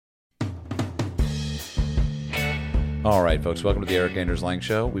All right, folks, welcome to the Eric Anders Lang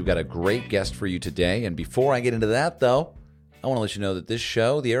Show. We've got a great guest for you today. And before I get into that, though, I want to let you know that this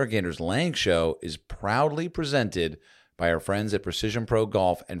show, the Eric Anders Lang Show, is proudly presented by our friends at Precision Pro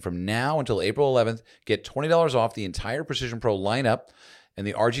Golf. And from now until April 11th, get $20 off the entire Precision Pro lineup. And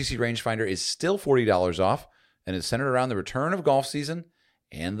the RGC Rangefinder is still $40 off, and it's centered around the return of golf season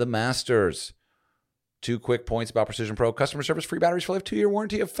and the Masters. 2 quick points about Precision Pro. Customer service, free batteries for life, 2-year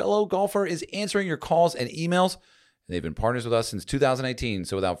warranty. A fellow golfer is answering your calls and emails. They've been partners with us since 2018.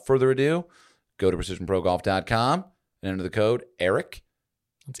 So without further ado, go to precisionprogolf.com and enter the code ERIC.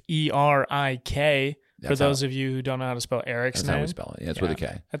 It's ERIK. For those of you who don't know how to spell Eric's name. That's how we spell it. Yeah, it's with a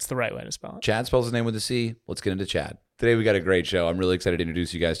K. That's the right way to spell it. Chad spells his name with a C. Let's get into Chad. Today we got a great show. I'm really excited to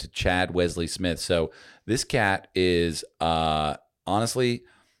introduce you guys to Chad Wesley Smith. So this cat is, honestly,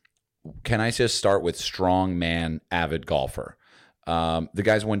 can I just start with strongman avid golfer? The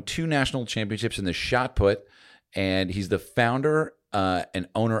guy's won 2 national championships in the shot put, and he's the founder and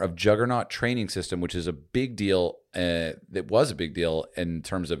owner of Juggernaut Training System, which is a big deal. It was a big deal in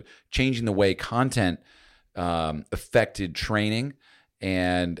terms of changing the way content affected training,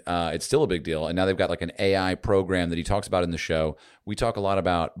 and it's still a big deal. And now they've got like an AI program that he talks about in the show. We talk a lot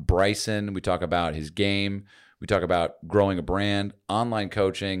about Bryson. We talk about his game. We talk about growing a brand, online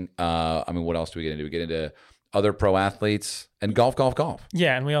coaching. What else do we get into? We get into other pro athletes and golf.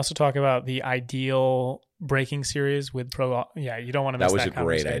 Yeah, and we also talk about the ideal breaking series with pro. Yeah, you don't want to miss that. That was a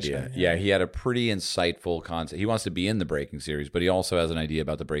great idea. Yeah, he had a pretty insightful concept. He wants to be in the breaking series, but he also has an idea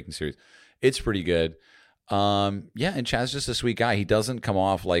about the breaking series. It's pretty good. And Chad's just a sweet guy. He doesn't come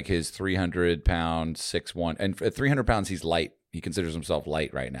off like his 300-pound 6'1", and at 300 pounds, he's light. He considers himself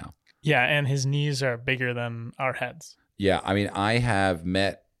light right now. Yeah, and his knees are bigger than our heads. Yeah, I mean, I have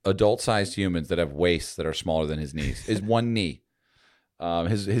met adult-sized humans that have waists that are smaller than his knees. His one knee.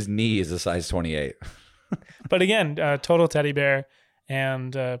 His knee is a size 28. But again, total teddy bear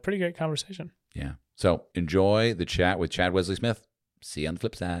and pretty great conversation. Yeah. So enjoy the chat with Chad Wesley Smith. See you on the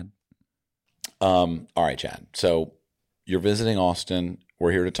flip side. All right, Chad. So you're visiting Austin.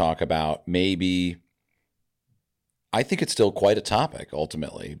 We're here to talk about maybe, I think it's still quite a topic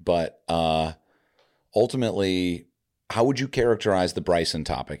ultimately, but ultimately, how would you characterize the Bryson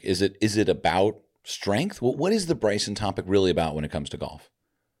topic? Is it about strength? What is the Bryson topic really about when it comes to golf?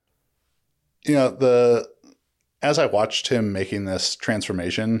 You know, as I watched him making this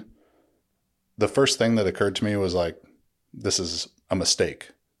transformation, the first thing that occurred to me was like, this is a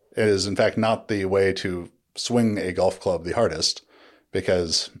mistake. It is, in fact, not the way to swing a golf club the hardest,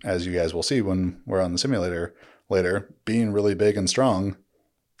 because as you guys will see when we're on the simulator later, being really big and strong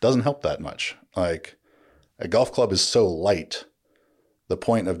doesn't help that much. Like, a golf club is so light. The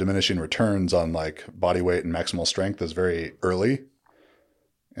point of diminishing returns on like body weight and maximal strength is very early.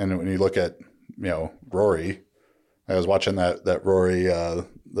 And when you look at, Rory, I was watching that Rory,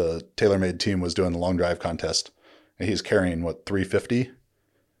 the TaylorMade team was doing the long drive contest, and he's carrying 350,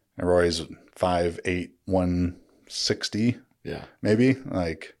 and Rory's 5'8", 160. Yeah, maybe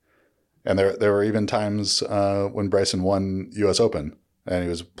like. And there were even times when Bryson won U.S. Open, and he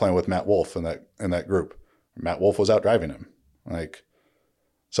was playing with Matt Wolff in that group. Matt Wolff was out driving him,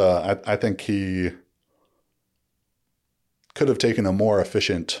 so I think he could have taken a more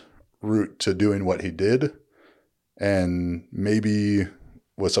efficient route to doing what he did, and maybe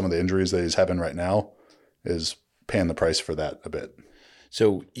with some of the injuries that he's having right now, is paying the price for that a bit.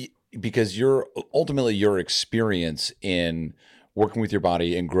 So, because your experience in working with your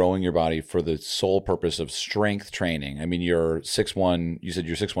body and growing your body for the sole purpose of strength training. I mean, you're 6'1", you said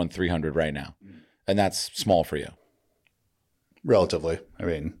you're 6'1", 300 right now, and that's small for you. Relatively. I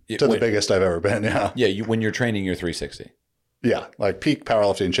mean, the biggest I've ever been, yeah. Yeah, when you're training, you're 360. Yeah, like peak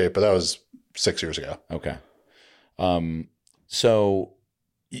powerlifting shape, but that was 6 years ago. Okay. But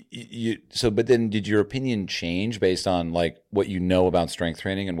then did your opinion change based on like what you know about strength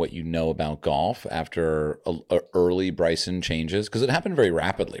training and what you know about golf after early Bryson changes? Because it happened very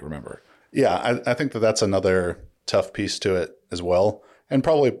rapidly, remember? Yeah, I think that's another tough piece to it as well. And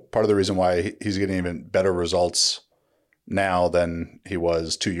probably part of the reason why he's getting even better results now than he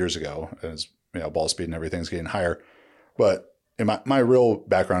was 2 years ago. As ball speed and everything's getting higher. But in my real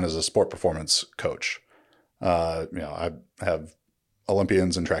background is a sport performance coach. I have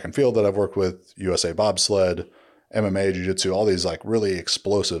Olympians in track and field that I've worked with, USA bobsled, MMA, jiu-jitsu, all these like really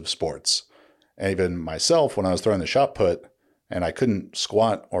explosive sports. And even myself, when I was throwing the shot put and I couldn't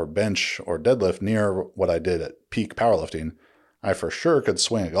squat or bench or deadlift near what I did at peak powerlifting, I for sure could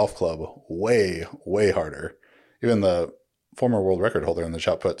swing a golf club way, way harder. Even the former world record holder in the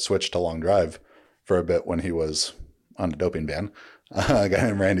shot put switched to long drive for a bit when he was on a doping ban, a guy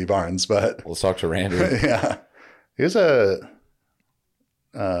named Randy Barnes. But let's talk to Randy. Yeah. He's an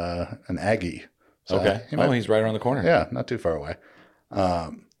Aggie. So Okay. He's right around the corner. Yeah, not too far away.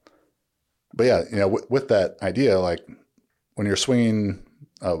 But yeah, with that idea, like when you're swinging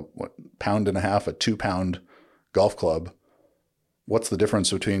a pound and a half, a 2-pound golf club, what's the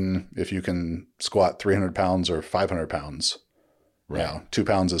difference between if you can squat 300 pounds or 500 pounds? Right. 2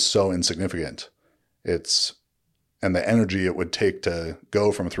 pounds is so insignificant. And the energy it would take to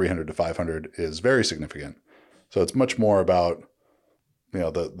go from 300 to 500 is very significant. So it's much more about,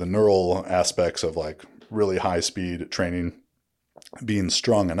 the neural aspects of like really high speed training, being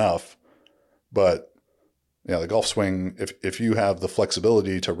strong enough. But the golf swing, if you have the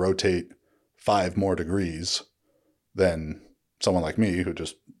flexibility to rotate 5 more degrees than someone like me who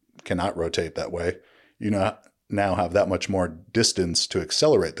just cannot rotate that way, now have that much more distance to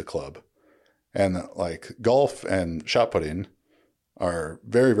accelerate the club. And like golf and shot putting are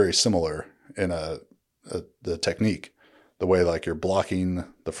very, very similar in the technique, the way like you're blocking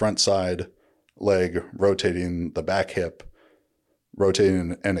the front side leg, rotating the back hip,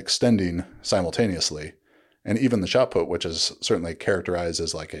 rotating and extending simultaneously. And even the shot put, which is certainly characterized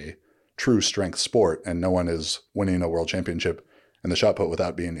as like a true strength sport, and no one is winning a world championship in the shot put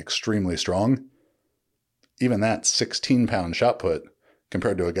without being extremely strong. Even that 16-pound shot put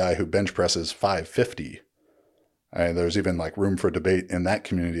compared to a guy who bench presses 550. There's even like room for debate in that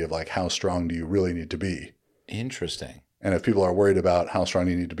community of like, how strong do you really need to be? Interesting. And if people are worried about how strong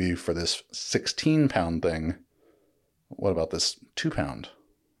you need to be for this 16-pound thing, what about this 2-pound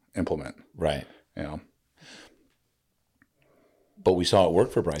implement? Right. But we saw it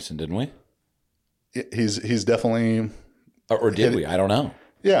work for Bryson, didn't we? He's definitely... Or did we? I don't know.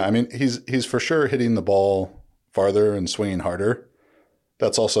 Yeah, I mean, he's for sure hitting the ball farther and swinging harder.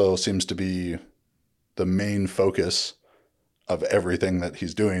 That's also seems to be the main focus of everything that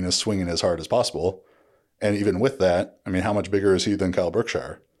he's doing, is swinging as hard as possible. And even with that, I mean, how much bigger is he than Kyle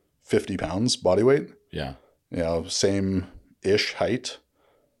Berkshire? 50 pounds body weight? Yeah. Same-ish height.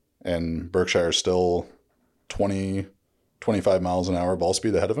 And Berkshire's still 20, 25 miles an hour ball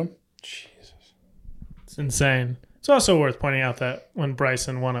speed ahead of him. Jesus. It's insane. It's also worth pointing out that when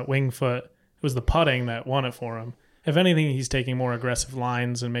Bryson won at Wingfoot, it was the putting that won it for him. If anything, he's taking more aggressive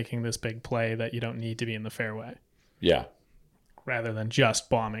lines and making this big play that you don't need to be in the fairway. Yeah. Rather than just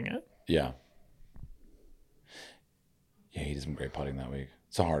bombing it. Yeah. Yeah, he did some great putting that week.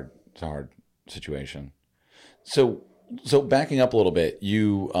 It's a hard situation. So backing up a little bit,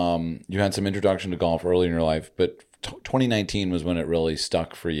 you had some introduction to golf early in your life, but 2019 was when it really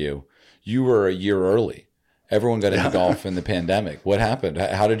stuck for you. You were a year early. Everyone got into golf in the pandemic. What happened?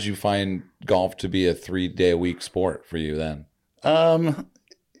 How did you find golf to be a 3-day-a-week sport for you then?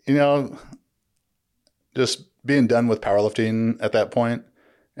 Just being done with powerlifting at that point,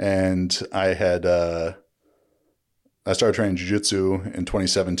 and I started training jiu-jitsu in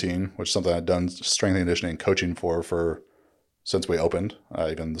 2017, which is something I'd done strength and conditioning coaching for since we opened.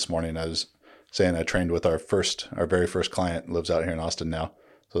 Even this morning, I was saying I trained with our very first client, lives out here in Austin now,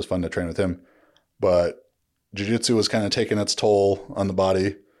 so it was fun to train with him. But jiu-jitsu was kind of taking its toll on the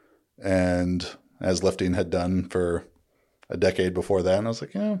body, and as lifting had done for a decade before that. And I was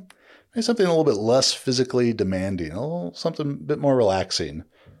like, maybe something a little bit less physically demanding, something a bit more relaxing.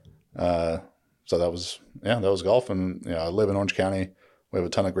 So that was golf. And, I live in Orange County. We have a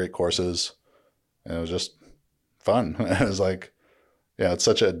ton of great courses, and it was just fun. It was like, it's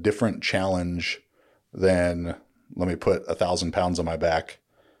such a different challenge than let me put 1,000 pounds on my back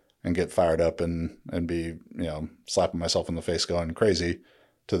and get fired up and be, slapping myself in the face going crazy,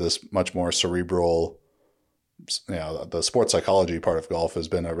 to this much more cerebral, the sports psychology part of golf has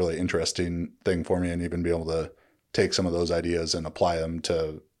been a really interesting thing for me, and even be able to take some of those ideas and apply them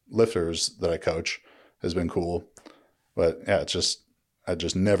to lifters that I coach has been cool. But it's just a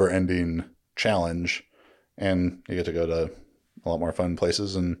never ending challenge, and you get to go to a lot more fun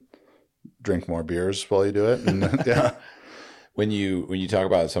places and drink more beers while you do it. And yeah. When you talk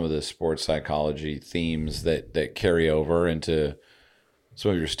about some of the sports psychology themes that carry over into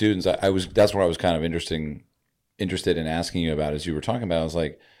some of your students, that's what I was kind of interested in asking you about as you were talking about. I was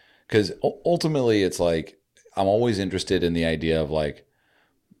like, because ultimately it's like, I'm always interested in the idea of like,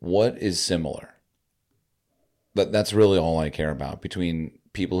 what is similar? That's really all I care about. Between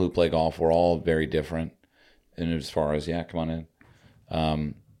people who play golf, we're all very different. And as far as, come on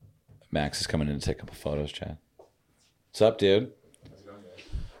in. Max is coming in to take a couple photos, Chad. What's up, dude?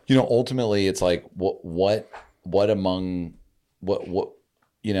 Ultimately it's like, what are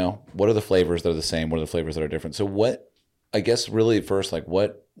the flavors that are the same? What are the flavors that are different? So what, I guess really first, like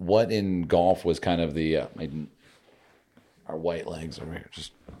what in golf was kind of the, our white legs over here,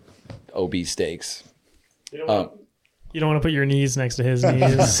 just OB steaks. You don't want to put your knees next to his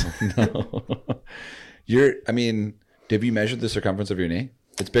knees. No. Have you measured the circumference of your knee?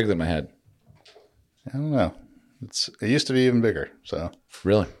 It's bigger than my head. I don't know. It used to be even bigger. So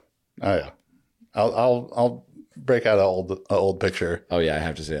Really? oh yeah, I'll break out an old picture. Oh yeah, I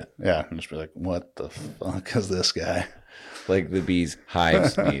have to see it. Yeah, and just be like, what the fuck is this guy? Like the bee's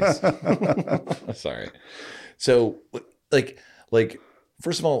hives knees. Sorry. So like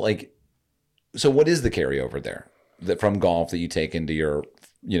first of all, so what is the carryover there from golf that you take into your,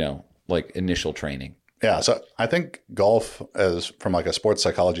 initial training? Yeah, so I think golf, as from like a sports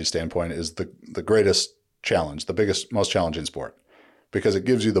psychology standpoint, is the greatest challenge, the biggest, most challenging sport, because it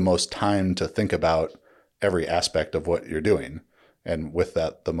gives you the most time to think about every aspect of what you're doing, and with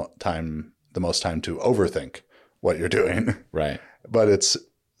that, the most time to overthink what you're doing. Right. But it's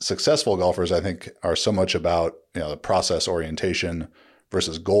successful golfers, I think, are so much about the process orientation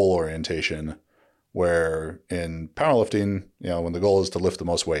versus goal orientation. Where in powerlifting, when the goal is to lift the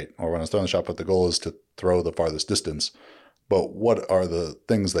most weight, or when I was throwing the shot put, the goal is to throw the farthest distance. But what are the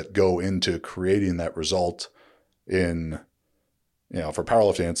things that go into creating that result in, for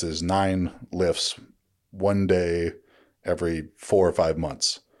powerlifting, it is 9 lifts one day every 4 or 5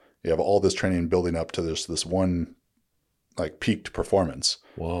 months. You have all this training building up to this one like peaked performance.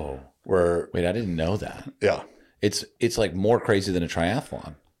 Whoa. Wait, I didn't know that. Yeah. It's like more crazy than a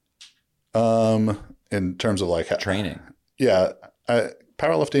triathlon. In terms of like training. Yeah.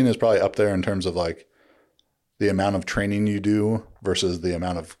 Powerlifting is probably up there in terms of like the amount of training you do versus the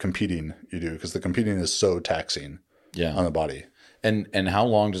amount of competing you do, because the competing is so taxing on the body. And how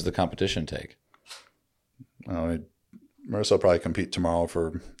long does the competition take? Marissa will probably compete tomorrow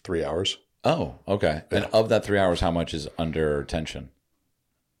for 3 hours. Oh, okay. Yeah. And of that 3 hours, how much is under tension?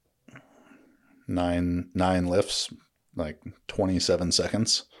 9 lifts, like 27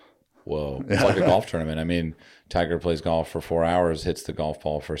 seconds. Whoa. It's like a golf tournament. I mean, Tiger plays golf for 4 hours, hits the golf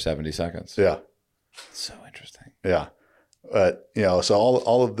ball for 70 seconds. Yeah. So interesting. Yeah. But, so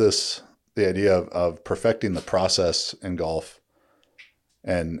all of this, the idea of perfecting the process in golf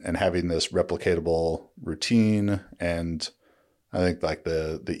and having this replicatable routine, and I think like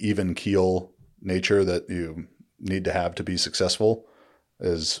the even keel nature that you need to have to be successful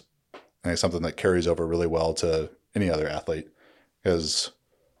is, I think, something that carries over really well to any other athlete. Because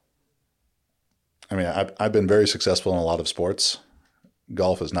I've been very successful in a lot of sports.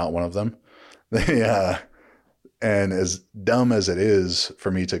 Golf is not one of them. And as dumb as it is for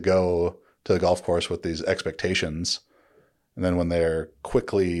me to go to the golf course with these expectations, and then when they're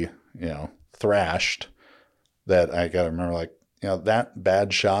quickly, thrashed, that I got to remember, like, that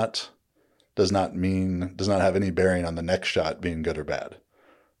bad shot does not have any bearing on the next shot being good or bad.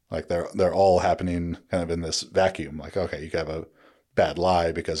 Like they're all happening kind of in this vacuum. Like, okay, you can have a bad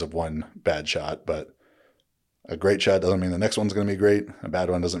lie because of one bad shot, but a great shot doesn't mean the next one's going to be great. A bad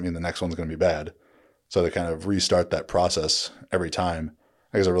one doesn't mean the next one's going to be bad. So to kind of restart that process every time,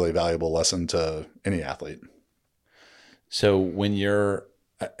 I think is a really valuable lesson to any athlete. So when you're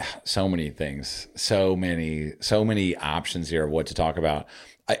so many things, so many options here of what to talk about.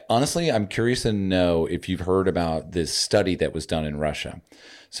 I'm curious to know if you've heard about this study that was done in Russia.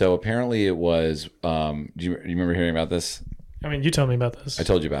 So apparently it was, do you remember hearing about this? I mean, you told me about this. I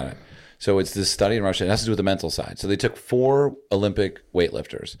told you about it. So it's this study in Russia. It has to do with the mental side. So they took 4 Olympic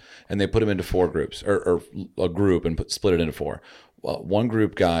weightlifters and they put them into 4 groups, or a group, and split it into 4. Well, one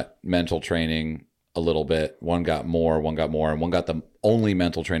group got mental training a little bit. One got more, and one got the only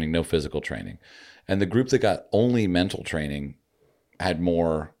mental training, no physical training. And the group that got only mental training had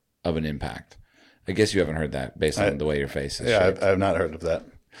more of an impact. I guess you haven't heard that based on the way your face is shaped. I have not heard of that.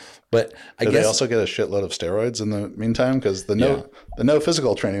 But I guess they also get a shitload of steroids in the meantime, because the no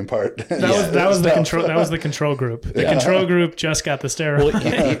physical training part. That was the control. That was the control group. The control group just got the steroids.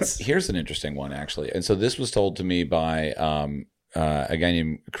 Well, here's an interesting one, actually. And so this was told to me by a guy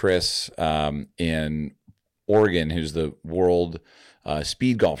named Chris in Oregon, who's the world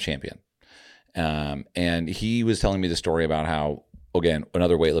speed golf champion. And he was telling me the story about how, again,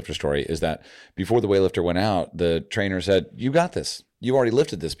 another weightlifter story, is that before the weightlifter went out, the trainer said, "You got this. You already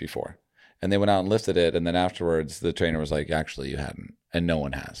lifted this before." And they went out and lifted it. And then afterwards, the trainer was like, "Actually, you hadn't. And no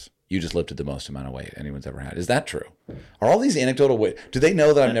one has. You just lifted the most amount of weight anyone's ever had." Is that true? Are all these anecdotal do they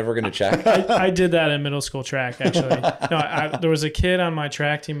know that I'm never going to check? I did that in middle school track, actually. No, there was a kid on my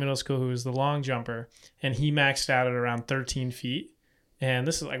track team in middle school who was the long jumper, and he maxed out at around 13 feet. And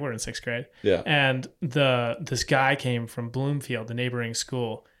this is like, we're in 6th grade. Yeah. And this guy came from Bloomfield, the neighboring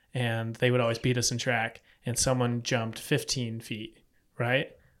school, and they would always beat us in track. And someone jumped 15 feet,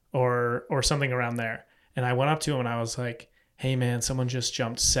 right? Or something around there. And I went up to him and I was like, "Hey man, someone just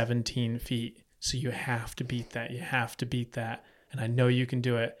jumped 17 feet. So you have to beat that. You have to beat that. And I know you can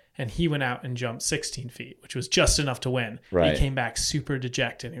do it. And he went out and jumped 16 feet, which was just enough to win. Right. He came back super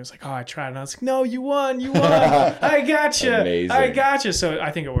dejected. He was like, oh, I tried. And I was like, no, you won. You won. I got you. Amazing. I got you. So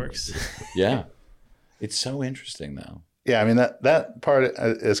I think it works. Yeah. It's so interesting, though. Yeah, I mean that part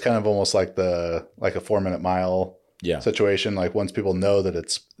is kind of almost like a 4-minute mile situation. Like once people know that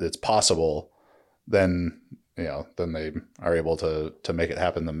it's possible, then then they are able to make it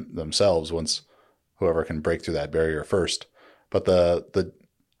happen themselves. Once whoever can break through that barrier first. But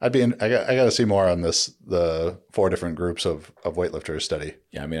I got to see more on the 4 different groups of weightlifters study.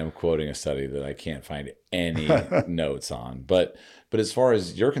 Yeah, I mean, I'm quoting a study that I can't find any notes on. But as far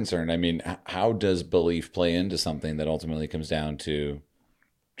as you're concerned, I mean, how does belief play into something that ultimately comes down to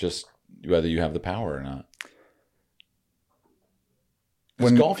just whether you have the power or not?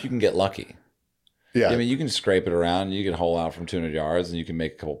 With golf, you can get lucky. Yeah. I mean, you can scrape it around, you can hole out from 200 yards, and you can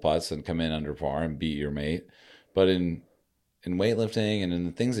make a couple putts and come in under par and beat your mate. But in weightlifting and in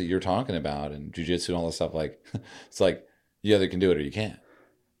the things that you're talking about and jiu-jitsu and all this stuff, like it's like you either can do it or you can't.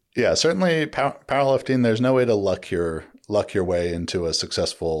 Yeah, certainly powerlifting, there's no way to luck your way into a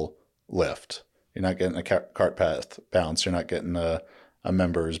successful lift. You're not getting a cart path bounce. You're not getting a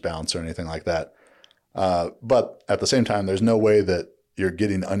members bounce or anything like that. But at the same time, there's no way that you're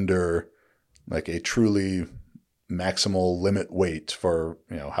getting under like a truly maximal limit weight for,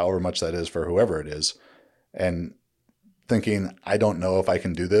 however much that is for whoever it is. And thinking, I don't know if I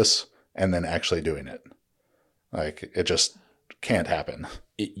can do this, and then actually doing it. Like, it just can't happen.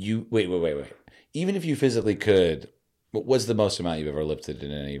 Wait. Even if you physically could, what was the most amount you've ever lifted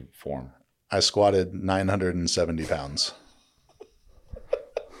in any form? I squatted 970 pounds.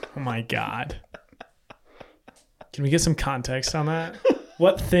 Oh my God. Can we get some context on that?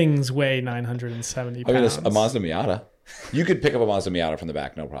 What things weigh 970 pounds? I mean, a Mazda Miata. You could pick up a Mazda Miata from the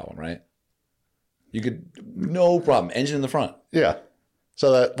back, no problem, right? You could, no problem. Engine in the front. Yeah.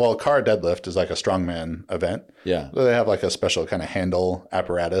 So car deadlift is like a strongman event. Yeah. So they have like a special kind of handle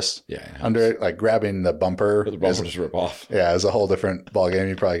apparatus. Yeah. Under it, like grabbing the bumper. The bumper just rip off. Yeah, it's a whole different ballgame.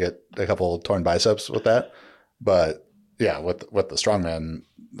 You probably get a couple torn biceps with that. But yeah, with the strongman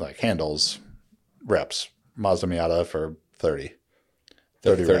like handles, reps, Mazda Miata for 30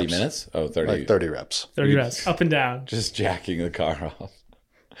 30 reps. minutes? Oh, 30. Like 30 reps. 30 reps, up and down. Just jacking the car off.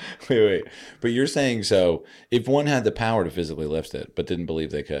 Wait. But you're saying, so if one had the power to physically lift it, but didn't believe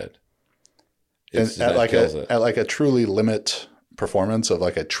they could, at like a truly limit performance of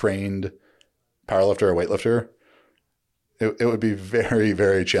like a trained powerlifter or weightlifter, it would be very,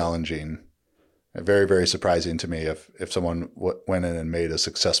 very challenging, very, very surprising to me if someone went in and made a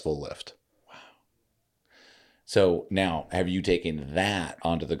successful lift. Wow. So now, have you taken that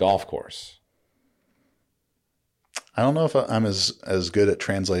onto the golf course? I don't know if I'm as good at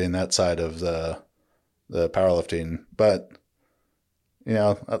translating that side of the powerlifting, but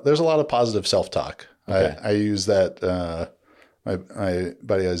there's a lot of positive self-talk. Okay. I use that. My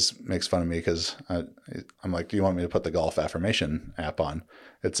buddy always makes fun of me because I'm like, do you want me to put the golf affirmation app on?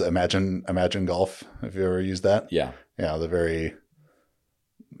 It's Imagine Golf. Have you ever used that? Yeah. Yeah. The very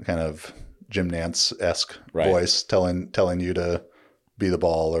kind of Jim Nance-esque voice telling you to be the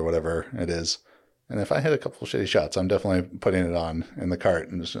ball or whatever it is. And if I hit a couple of shitty shots, I'm definitely putting it on in the cart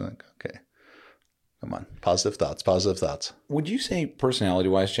and just like, okay, come on. Positive thoughts. Would you say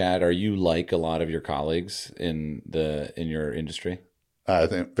personality-wise, Chad, are you like a lot of your colleagues in your industry? I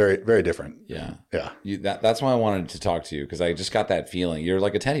think very, very different. Yeah. Yeah. That's why I wanted to talk to you, because I just got that feeling. You're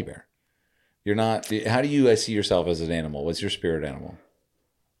like a teddy bear. You're not. How do you see yourself as an animal? What's your spirit animal?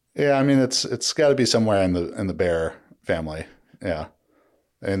 Yeah, I mean, it's got to be somewhere in the bear family. Yeah.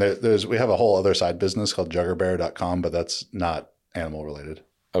 And we have a whole other side business called juggerbear.com, but that's not animal related.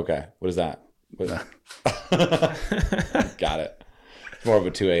 Okay. What is that? Got it. It's more of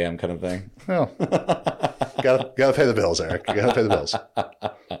a 2 a.m. kind of thing. Well, gotta pay the bills, Eric. You gotta pay the bills.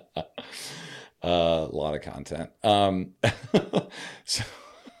 A lot of content.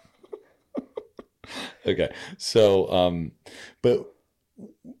 Okay. So on the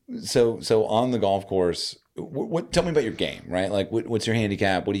golf course, tell me about your game, right? Like, what's your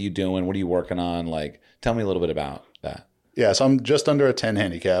handicap? What are you doing? What are you working on? Like, tell me a little bit about that. Yeah, so I'm just under a 10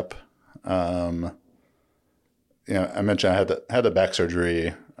 handicap. I mentioned I had a back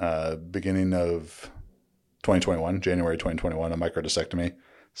surgery beginning of 2021, January 2021, a microdiscectomy,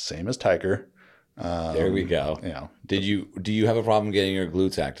 same as Tiger. There we go. Do you have a problem getting your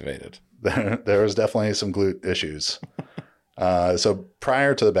glutes activated? There was definitely some glute issues. So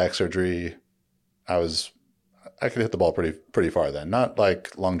prior to the back surgery, I could hit the ball pretty far then. Not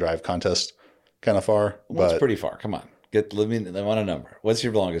like long drive contest kind of far. What's pretty far? Come on. I want a number. What's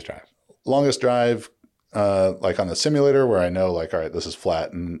your longest drive? longest drive, like on the simulator where I know like, all right, this is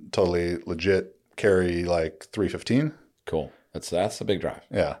flat and totally legit, carry like 315. Cool. That's a big drive.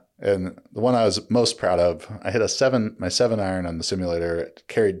 Yeah. And the one I was most proud of, I hit my 7-iron on the simulator. It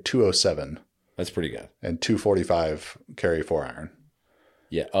carried 207 That's pretty good. and 245 carry 4-iron.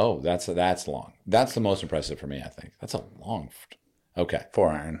 Yeah. Oh, that's long. That's the most impressive for me, I think. That's a long. Okay.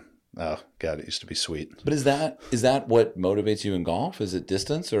 4-iron. Oh God, it used to be sweet. But is that what motivates you in golf? Is it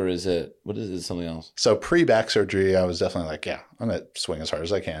distance or is it something else? So pre-back surgery, I was definitely like, yeah, I'm going to swing as hard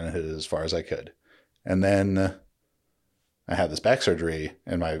as I can and hit it as far as I could. And then I had this back surgery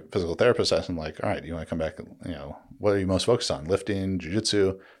and my physical therapist asked him like, all right, you want to come back? You know, what are you most focused on? Lifting,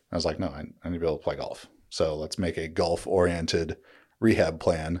 jiu-jitsu? I was like, no, I need to be able to play golf. So let's make a golf oriented rehab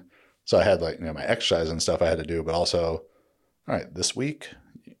plan. So I had like, you know, my exercise and stuff I had to do, but also, all right, this week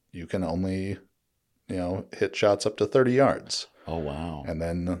you can only, you know, hit shots up to 30 yards. Oh, wow. And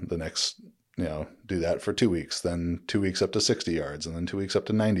then the next, you know, do that for 2 weeks, then 2 weeks up to 60 yards, and then 2 weeks up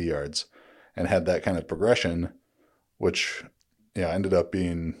to 90 yards, and had that kind of progression, which, yeah, ended up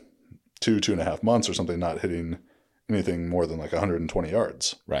being 2.5 months or something, not hitting anything more than like 120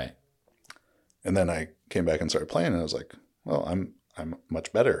 yards. Right. And then I came back and started playing, and I was like, well, I'm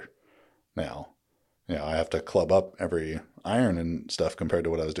much better now. You know, I have to club up every iron and stuff compared to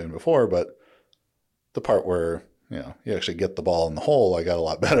what I was doing before, but the part where, you know, you actually get the ball in the hole, I got a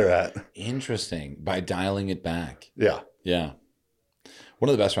lot better at. Interesting. By dialing it back. Yeah. Yeah. One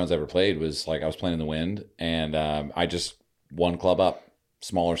of the best rounds I ever played was like I was playing in the wind and I just one club up,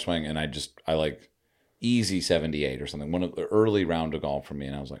 smaller swing, and I like easy 78 or something. One of the early round of golf for me,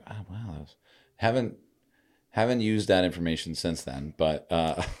 and I was like, oh wow, haven't used that information since then, but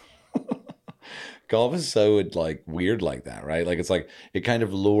golf is so like weird like that, right? Like it's like it kind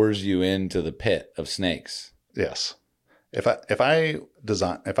of lures you into the pit of snakes. Yes. If I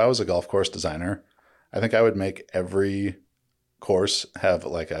was a golf course designer, I think I would make every course have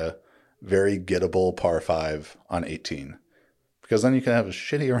like a very gettable par 5 on 18, because then you can have as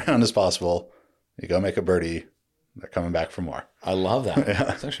shitty a round as possible. You go make a birdie, they're coming back for more. I love that.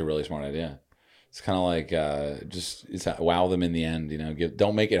 Yeah. It's actually a really smart idea. It's kind of like it's wow them in the end. You know,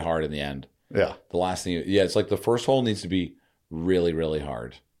 don't make it hard in the end. Yeah. The last thing, it's like the first hole needs to be really, really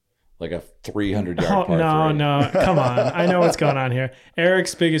hard, like a 300-yard par No, 3. come on. I know what's going on here.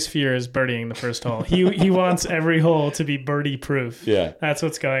 Eric's biggest fear is birdieing the first hole. He wants every hole to be birdie proof. Yeah, that's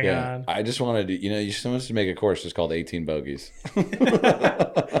what's going on. I just wanted to, you're supposed to make a course just called 18 bogeys.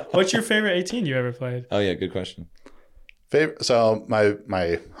 What's your favorite 18 you ever played? Oh yeah, good question. So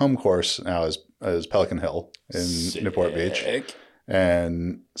my home course now is Pelican Hill in Sick. Newport Beach.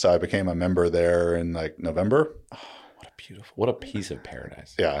 And so I became a member there in like November. Oh, what a piece of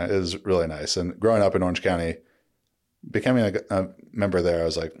paradise. Yeah, it is really nice. And growing up in Orange County, becoming a member there, I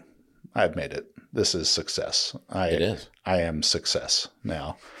was like, I've made it. This is success. It is. I am success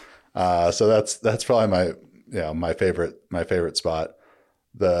now. So that's probably my favorite spot.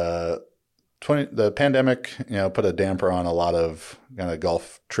 The pandemic, put a damper on a lot of kind of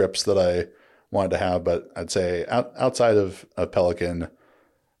golf trips that I wanted to have, but I'd say outside of Pelican,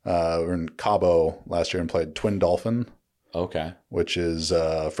 we were in Cabo last year and played Twin Dolphin. Okay. Which is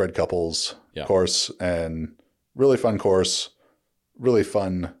Fred Couples' Yeah. course, and really fun course, really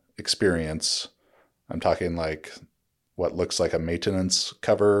fun experience. I'm talking like what looks like a maintenance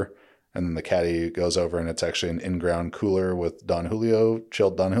cover, and then the caddy goes over and it's actually an in-ground cooler with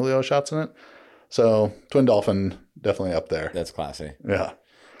chilled Don Julio shots in it. So Twin Dolphin, definitely up there. That's classy. Yeah.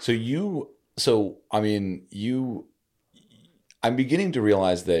 I'm beginning to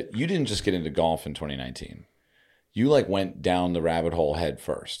realize that you didn't just get into golf in 2019. You like went down the rabbit hole head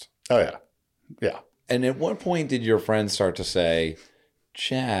first. Oh yeah. Yeah. And at what point did your friends start to say,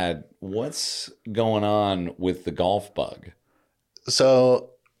 Chad, what's going on with the golf bug? So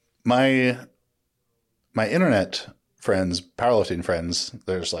my internet friends, powerlifting friends,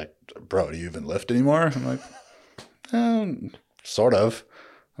 they're just like, bro, do you even lift anymore? I'm like, sort of.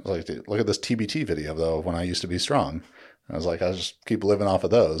 I was like, look at this TBT video though, when I used to be strong. I was like, I'll just keep living off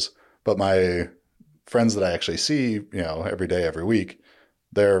of those. But my friends that I actually see, every day, every week,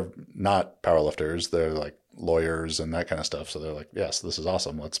 they're not powerlifters. They're like lawyers and that kind of stuff. So they're like, yes, this is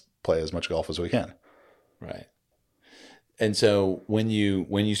awesome. Let's play as much golf as we can. Right. And so when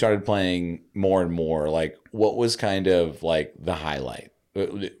you started playing more and more, like what was kind of like the highlight?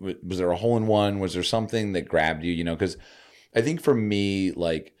 Was there a hole-in-one? Was there something that grabbed you? Because I think for me,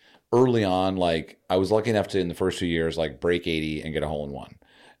 like early on, like I was lucky enough to in the first 2 years, like break 80 and get a hole-in-one.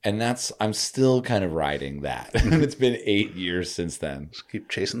 And I'm still kind of riding that. It's been 8 years since then. Just keep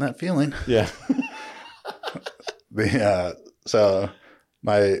chasing that feeling. Yeah. So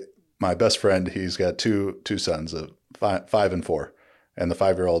my my best friend, he's got two sons, 5 and 4, and the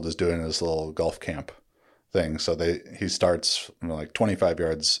 5-year-old is doing his little golf camp thing. So he starts like 25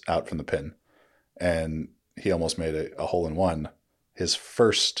 yards out from the pin, and he almost made a hole in one. His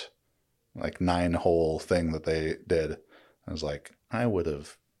first like 9-hole thing that they did, I was like, I would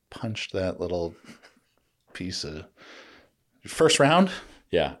have punched that little piece of first round.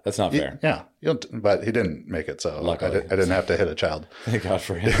 Yeah, that's not fair. Yeah, but he didn't make it, so Luckily. I didn't have to hit a child. Thank God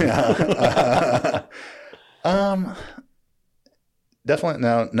for him. Definitely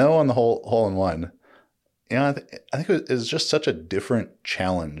no on the hole in one. I think it was just such a different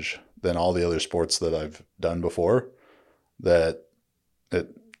challenge than all the other sports that I've done before, that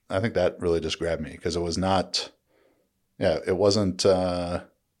I think that really just grabbed me, because it was not, it wasn't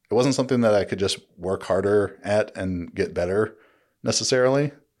something that I could just work harder at and get better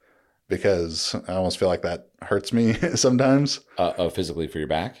necessarily, because I almost feel like that hurts me sometimes. Physically for your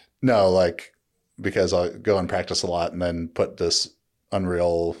back? No, like, because I'll go and practice a lot and then put this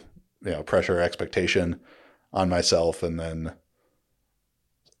unreal, pressure expectation on myself,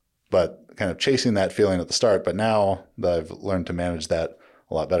 but kind of chasing that feeling at the start. But now that I've learned to manage that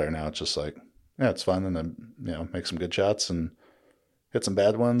a lot better, now it's just like, it's fun, and then, make some good shots and hit some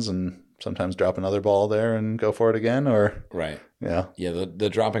bad ones, and sometimes drop another ball there and go for it again, or right. Yeah. The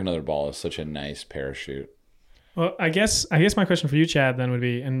dropping another ball is such a nice parachute. Well, I guess my question for you, Chad, then would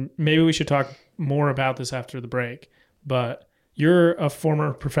be, and maybe we should talk more about this after the break, but you're a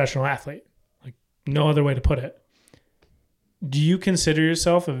former professional athlete, like no other way to put it. Do you consider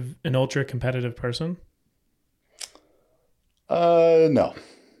yourself an ultra competitive person? No.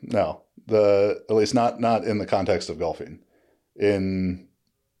 At least not in the context of golfing.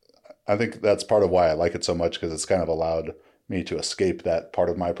 I think that's part of why I like it so much, because it's kind of allowed me to escape that part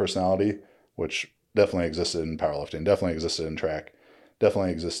of my personality, which definitely existed in powerlifting, definitely existed in track,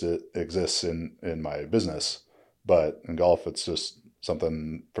 definitely exists in my business. But in golf, it's just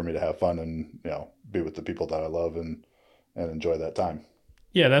something for me to have fun and, be with the people that I love and enjoy that time.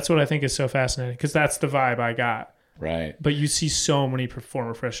 Yeah, that's what I think is so fascinating, because that's the vibe I got. Right. But you see so many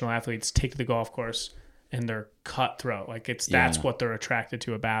former professional athletes take the golf course and they're cutthroat. Like that's what they're attracted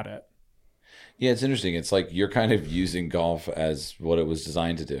to about it. Yeah, it's interesting. It's like you're kind of using golf as what it was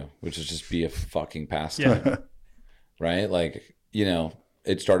designed to do, which is just be a fucking pastime. Yeah. Right? Like,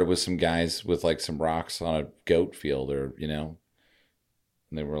 it started with some guys with like some rocks on a goat field, or, and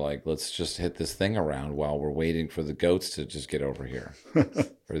they were like, let's just hit this thing around while we're waiting for the goats to just get over here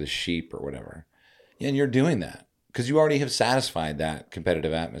or the sheep or whatever. Yeah, and you're doing that because you already have satisfied that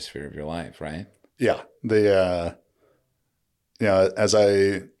competitive atmosphere of your life, right? Yeah. As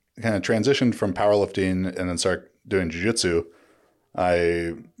I kind of transitioned from powerlifting and then start doing jiu-jitsu,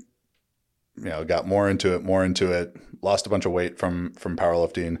 I, got more into it, lost a bunch of weight from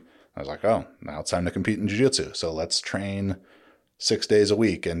powerlifting. I was like, oh, now it's time to compete in jiu-jitsu. So let's train 6 days a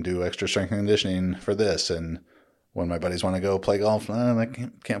week and do extra strength and conditioning for this. And when my buddies want to go play golf, I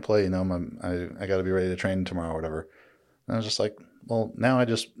can't play, I got to be ready to train tomorrow or whatever. And I was just like, well, now I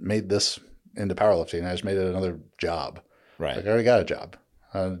just made this into powerlifting. I just made it another job. Right. Like I already got a job.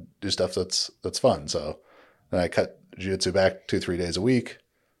 I do stuff that's fun. So then I cut jiu-jitsu back 2-3 days a week.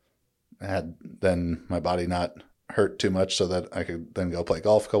 I had then my body not hurt too much so that I could then go play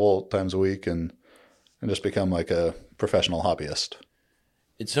golf a couple times a week and just become like a professional hobbyist.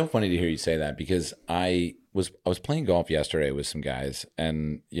 It's so funny to hear you say that, because I was playing golf yesterday with some guys,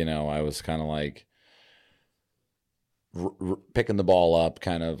 and I was kind of like picking the ball up,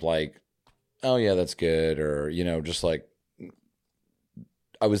 kind of like, oh yeah, that's good, or just like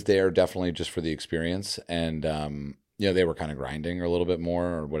I was there definitely just for the experience, and they were kind of grinding a little bit more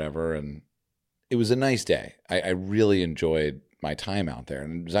or whatever, and it was a nice day. I really enjoyed my time out there,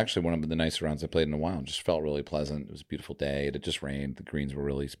 and it was actually one of the nicer rounds I played in a while. It just felt really pleasant. It was a beautiful day. It had just rained. The greens were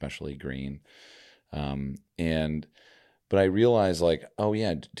really especially green, but I realized like, oh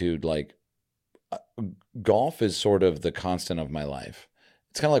yeah, dude, like golf is sort of the constant of my life.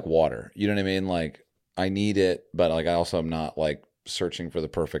 It's kind of like water. You know what I mean? Like I need it, but like I also am not like searching for the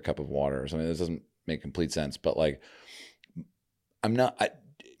perfect cup of water. I mean, this doesn't make complete sense, but like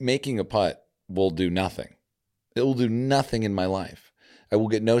making a putt will do nothing. It will do nothing in my life. I will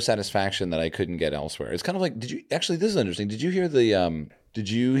get no satisfaction that I couldn't get elsewhere. It's kind of like, this is interesting. Did you hear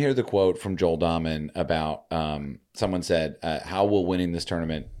the quote from Joel Dahman about, someone said, how will winning this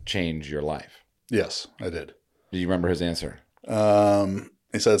tournament change your life? Yes, I did. Do you remember his answer?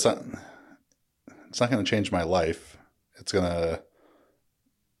 He said, it's not going to change my life. It's going to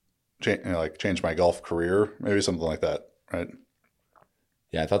change my golf career, maybe something like that. Right.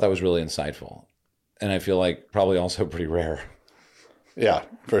 Yeah. I thought that was really insightful. And I feel like probably also pretty rare. Yeah,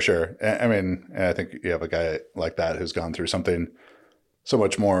 for sure. I mean, and I think you have a guy like that who's gone through something so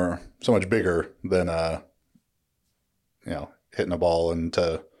much bigger than hitting a ball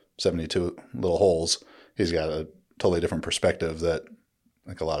into 72 little holes. He's got a totally different perspective that I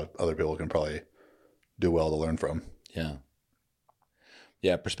think a lot of other people can probably do well to learn from. Yeah.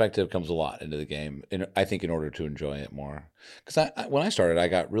 Yeah, perspective comes a lot into the game, and I think in order to enjoy it more. Because when I started, I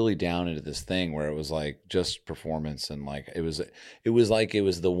got really down into this thing where it was like just performance, and like it was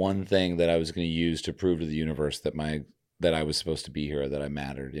the one thing that I was going to use to prove to the universe that I was supposed to be here, that I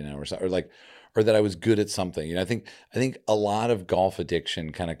mattered, or that I was good at something. I think a lot of golf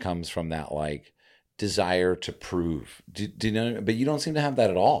addiction kind of comes from that like desire to prove. Do you know? But you don't seem to have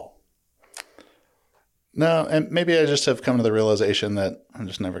that at all. No, and maybe I just have come to the realization that I'm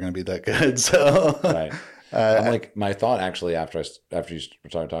just never going to be that good. So, right. I'm like, my thought actually after you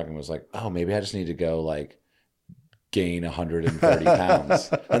started talking was like, oh, maybe I just need to go like gain 130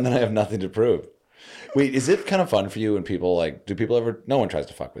 pounds, and then I have nothing to prove. Wait, is it kind of fun for you when people like? Do people ever? No one tries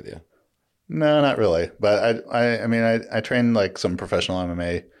to fuck with you. No, not really. But I mean, I train like some professional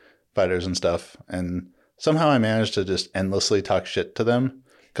MMA fighters and stuff, and somehow I managed to just endlessly talk shit to them.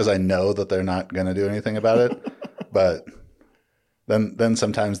 Because I know that they're not going to do anything about it, but then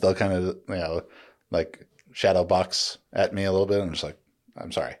sometimes they'll kind of like shadow box at me a little bit. I'm just like,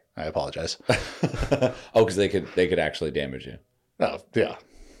 I'm sorry, I apologize. Oh, because they could actually damage you. Oh yeah,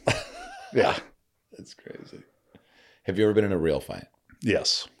 yeah. That's crazy. Have you ever been in a real fight?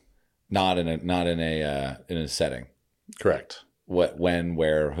 Yes. Not in a setting. Correct. What, when,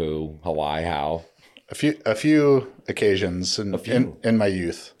 where, who, why, how? A few occasions in my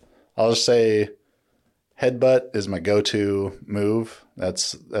youth. I'll just say headbutt is my go-to move.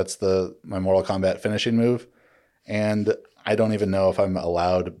 That's my Mortal Kombat finishing move. And I don't even know if I'm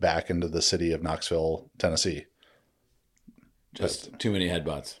allowed back into the city of Knoxville, Tennessee. Just too many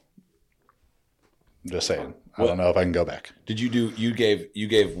headbutts. Just saying. I don't know if I can go back. Did you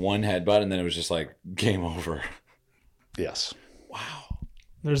gave one headbutt and then it was just like game over? Yes. Wow.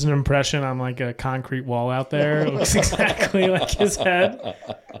 There's an impression on like a concrete wall out there. It looks exactly like his head.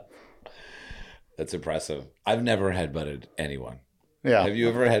 That's impressive. I've never headbutted anyone. Yeah. Have you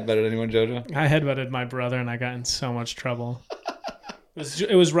ever headbutted anyone, JoJo? I headbutted my brother and I got in so much trouble.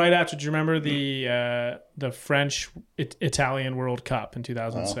 It was right after. Do you remember the French Italian World Cup in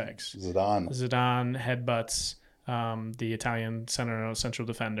 2006? Zidane headbutts the Italian central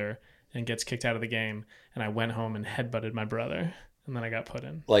defender and gets kicked out of the game. And I went home and headbutted my brother. And then I got put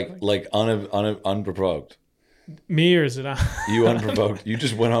in. Like unprovoked. Me or Zidane? You unprovoked. You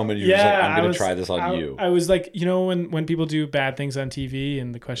just went home and you were like, I'm going to try this on you. I was like, when people do bad things on TV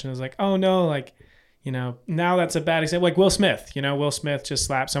and the question is like, oh no, like, now that's a bad example. Like Will Smith, Will Smith just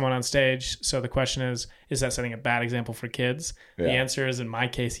slapped someone on stage. So the question is that setting a bad example for kids? Yeah. The answer is, in my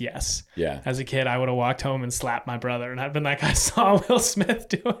case, yes. Yeah. As a kid, I would have walked home and slapped my brother. And I'd been like, I saw Will Smith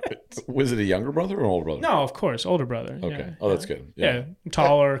do it. Was it a younger brother or an older brother? No, of course. Older brother. Okay. Yeah, oh, that's good. Yeah.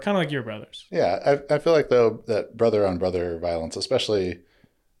 Taller, kind of like your brothers. Yeah. I feel like, though, that brother on brother violence, especially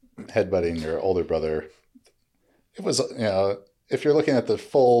headbutting your older brother, it was, if you're looking at the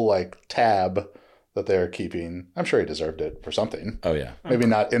full like tab that they're keeping, I'm sure he deserved it for something. Oh, yeah. Maybe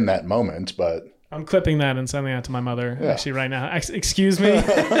not in that moment, but... I'm clipping that and sending that to my mother actually right now. Excuse me?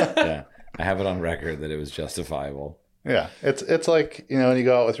 Yeah. I have it on record that it was justifiable. Yeah. It's like, when you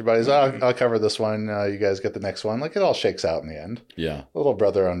go out with your buddies, I'll cover this one, you guys get the next one. Like, it all shakes out in the end. Yeah. A little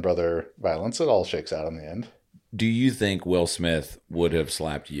brother on brother violence, it all shakes out in the end. Do you think Will Smith would have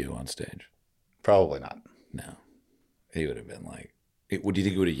slapped you on stage? Probably not. No. He would have been like... do you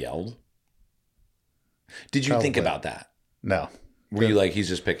think he would have yelled? Did you think about that? No. Were you like, he's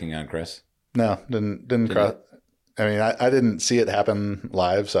just picking on Chris? No, didn't cross. I mean, I didn't see it happen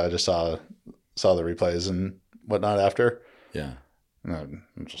live, so I just saw the replays and whatnot after. Yeah. And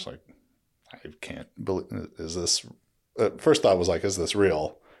I'm just like, I can't believe, is this, first thought was like, is this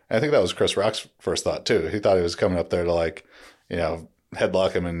real? And I think that was Chris Rock's first thought too. He thought he was coming up there to like,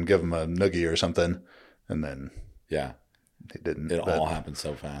 headlock him and give him a noogie or something. And then. Yeah. He didn't. It all happened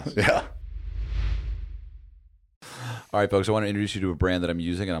so fast. Yeah. All right, folks, I want to introduce you to a brand that I'm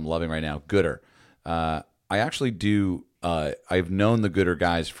using and I'm loving right now, Gooder. I actually do, I've known the Gooder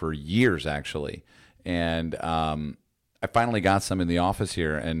guys for years, actually. And I finally got some in the office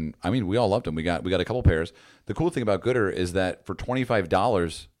here. And, I mean, we all loved them. We got a couple pairs. The cool thing about Gooder is that for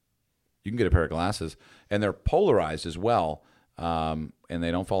 $25, you can get a pair of glasses. And they're polarized as well. And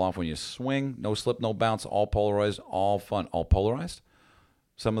they don't fall off when you swing. No slip, no bounce, all polarized, all fun, all polarized.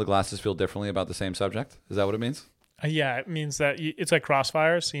 Some of the glasses feel differently about the same subject. Is that what it means? Yeah, it means that it's like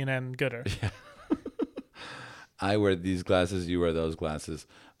Crossfire, CNN, Gooder. I wear these glasses, you wear those glasses.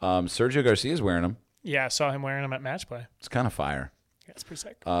 Sergio Garcia's wearing them. Yeah, I saw him wearing them at Match Play. It's kind of fire. Yeah, it's pretty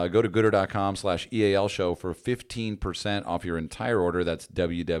sick. Go to gooder.com/EAL show for 15% off your entire order. That's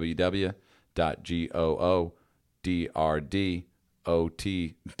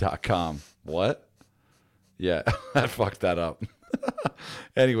www.goodrdot.com. What? Yeah, I fucked that up.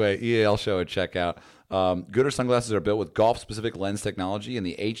 Anyway, EAL show at checkout. Gooder sunglasses are built with golf-specific lens technology and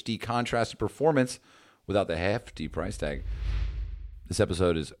the HD contrast performance without the hefty price tag. This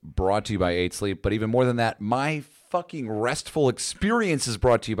episode is brought to you by 8 Sleep, but even more than that, my fucking restful experience is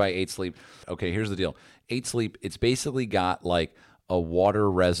brought to you by 8 Sleep. Okay, here's the deal. 8 Sleep, it's basically got like a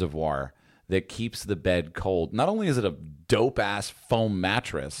water reservoir that keeps the bed cold. Not only is it a dope-ass foam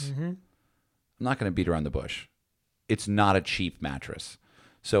mattress, I'm not going to beat around the bush. It's not a cheap mattress.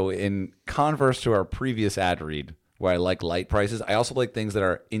 So in converse to our previous ad read, where I like light prices, I also like things that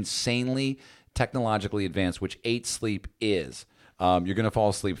are insanely technologically advanced, which 8 Sleep is. You're going to fall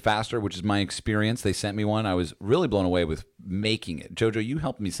asleep faster, which is my experience. They sent me one. I was really blown away with making it. Jojo, you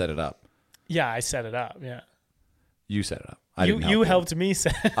helped me set it up. Yeah, I set it up. Yeah. You set it up. You helped me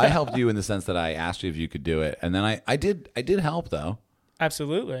set it up. I helped you in the sense that I asked you if you could do it. And then I did help, though.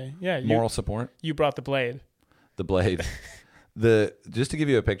 Absolutely. Yeah. Moral support. You brought the blade. The blade. Just to give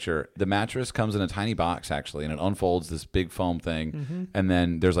you a picture, the mattress comes in a tiny box, actually, and it unfolds this big foam thing. And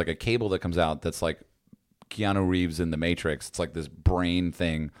then there's like a cable that comes out that's like Keanu Reeves in The Matrix. It's like this brain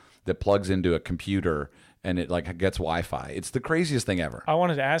thing that plugs into a computer and it like gets Wi-Fi. It's the craziest thing ever. I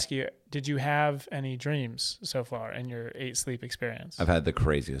wanted to ask you, did you have any dreams so far in your 8 Sleep experience? I've had the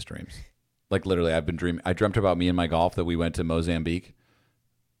craziest dreams. Like literally, I've been dreaming. I dreamt about me and my golf that we went to Mozambique.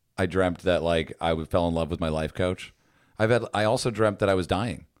 I dreamt that like I fell in love with my life coach. I also dreamt that I was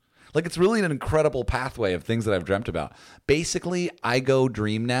dying. Like it's really an incredible pathway of things that I've dreamt about. Basically, I go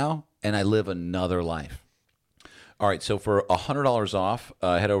dream now and I live another life. All right, so for $100 off,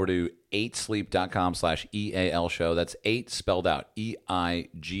 head over to 8sleep.com/EAL show. That's 8 spelled out,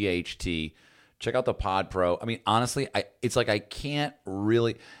 EIGHT. Check out the Pod Pro. I mean, honestly, it's like I can't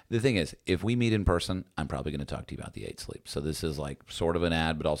really. The thing is, if we meet in person, I'm probably going to talk to you about the 8 Sleep. So this is like sort of an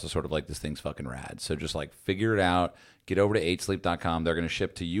ad, but also sort of like this thing's fucking rad. So just like figure it out. Get over to 8sleep.com. They're going to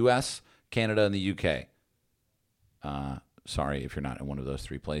ship to U.S., Canada, and the U.K. Sorry if you're not in one of those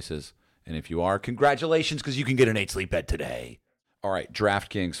three places. And if you are, congratulations, because you can get an 8 Sleep bed today. All right,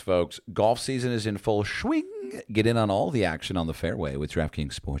 DraftKings, folks. Golf season is in full swing. Get in on all the action on the fairway with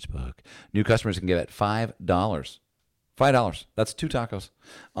DraftKings Sportsbook. New customers can get $5. $5. That's 2 tacos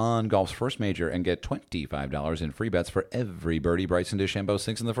on golf's first major and get $25 in free bets for every birdie Bryson DeChambeau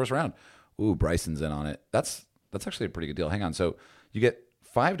sinks in the first round. Ooh, Bryson's in on it. That's actually a pretty good deal. Hang on. So you get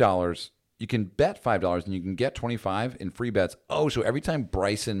 $5. You can bet $5 and you can get $25 in free bets. Oh, so every time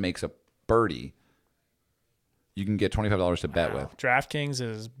Bryson makes a birdie, you can get $25 to bet with. DraftKings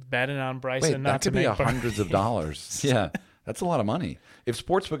is betting on Bryson. Wait, not that could to be make hundreds of dollars. Yeah, that's a lot of money. If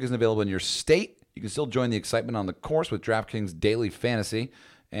Sportsbook isn't available in your state, you can still join the excitement on the course with DraftKings Daily Fantasy.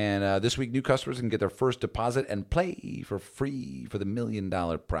 And this week, new customers can get their first deposit and play for free for the $1 million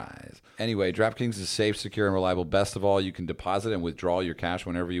prize. Anyway, DraftKings is safe, secure, and reliable. Best of all, you can deposit and withdraw your cash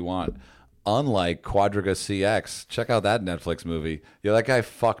whenever you want. Unlike Quadriga CX, check out that Netflix movie. Yeah, that guy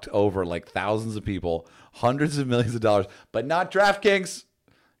fucked over like thousands of people, hundreds of millions of dollars, but not DraftKings.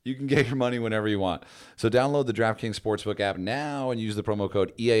 You can get your money whenever you want. So download the DraftKings Sportsbook app now and use the promo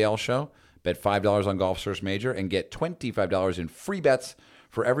code EAL Show. Bet $5 on golf's first major and get $25 in free bets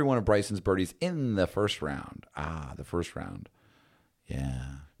for every one of Bryson's birdies in the first round. The first round. Yeah.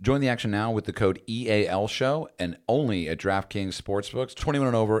 Join the action now with the code EAL Show and only at DraftKings Sportsbooks. 21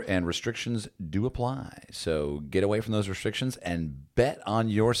 and over and restrictions do apply. So get away from those restrictions and bet on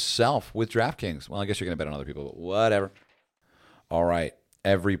yourself with DraftKings. Well, I guess you're going to bet on other people, but whatever. All right.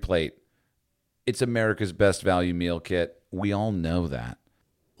 Every Plate. It's America's best value meal kit. We all know that.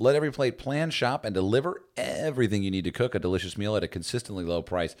 Let Every Plate plan, shop, and deliver everything you need to cook a delicious meal at a consistently low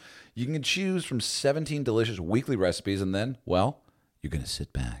price. You can choose from 17 delicious weekly recipes, and then, well, you're going to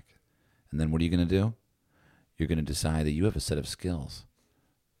sit back. And then what are you going to do? You're going to decide that you have a set of skills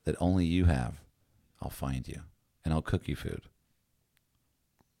that only you have. I'll find you, and I'll cook you food.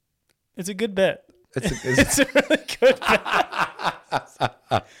 It's a good bet. It's a really good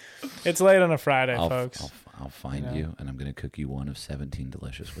bet. It's late on a Friday, folks. I'll find you, and I'm going to cook you one of 17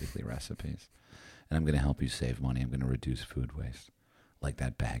 delicious weekly recipes. And I'm going to help you save money. I'm going to reduce food waste, like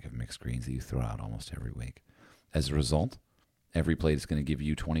that bag of mixed greens that you throw out almost every week. As a result, Every Plate is going to give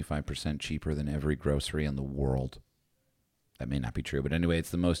you 25% cheaper than every grocery in the world. That may not be true, but anyway,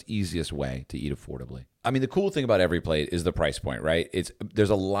 it's the most easiest way to eat affordably. I mean, the cool thing about Every Plate is the price point, right? There's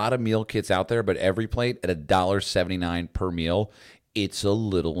a lot of meal kits out there, but Every Plate at $1.79 per meal, it's a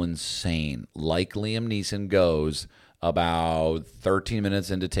little insane. Like Liam Neeson goes about 13 minutes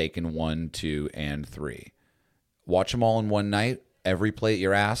into Taken 1, 2, and 3. Watch them all in one night. Every Plate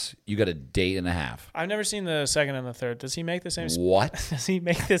your ass, you got a date and a half. I've never seen the second and the third. Does he make the same speech? What? Does he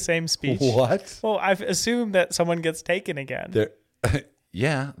make the same speech? What? Well, I've assumed that someone gets taken again.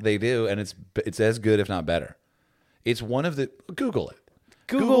 Yeah, they do, and it's as good, if not better. It's one of the... Google it.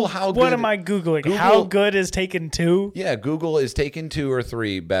 Google how good... What am I Googling? Google, how good is Taken 2? Yeah, Google is Taken 2 or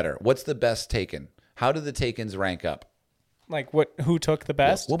 3 better. What's the best Taken? How do the Takens rank up? Like what? Who took the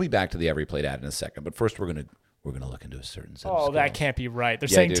best? We'll be back to the Every Plate ad in a second, but first we're gonna look into a certain set of skills. That can't be right. They're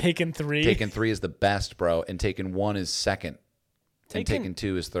saying dude, Taken 3. Taken 3 is the best, bro, and Taken 1 is second, and Taken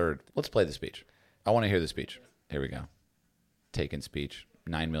 2 is third. Let's play the speech. I want to hear the speech. Here we go. Taken speech.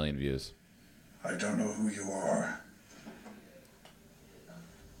 9 million views. I don't know who you are.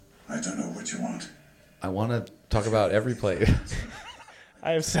 I don't know what you want. I want to talk about Every Plate.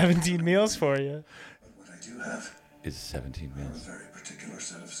 I have 17 meals for you. But what I do have is 17 meals. A very particular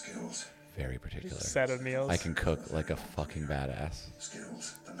set of skills. Very particular. Set of meals. I can cook like a fucking badass.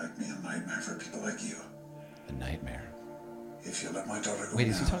 Skills that make me a nightmare for people like you. A nightmare? If you let my daughter go. Wait,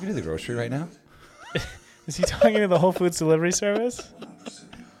 is he talking to the grocery right now? Is he talking to the Whole Foods delivery service?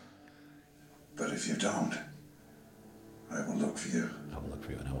 But if you don't, I will look for you. I will look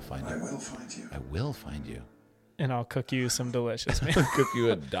for you and I will find you. I will find you. I will find you. And I'll cook you some delicious meal. Cook you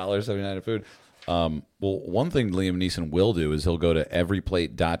 $1.79 of food. Well, one thing Liam Neeson will do is he'll go to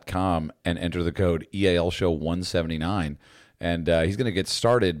everyplate.com and enter the code EAL Show 179. And he's going to get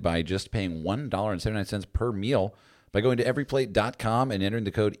started by just paying $1.79 per meal by going to everyplate.com and entering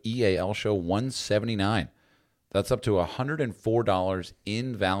the code EAL Show 179. That's up to $104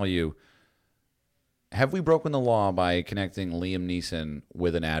 in value. Have we broken the law by connecting Liam Neeson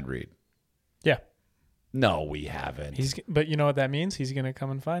with an ad read? Yeah. No, we haven't. But you know what that means? He's going to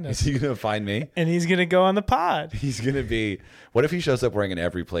come and find us. Is he going to find me? And he's going to go on the pod. He's going to be... What if he shows up wearing an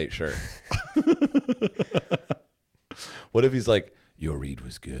Every Plate shirt? What if he's like, your read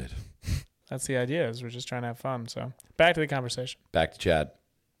was good? That's the idea, is we're just trying to have fun. So back to the conversation. Back to Chad.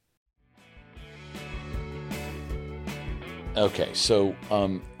 Okay, so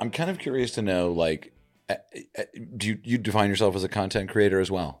I'm kind of curious to know, like, do you define yourself as a content creator as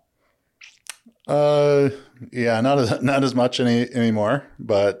well? Yeah, not as much anymore,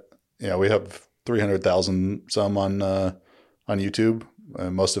 but yeah, we have 300,000 some on YouTube.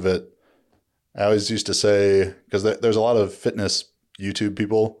 Most of it, I always used to say, because there's a lot of fitness YouTube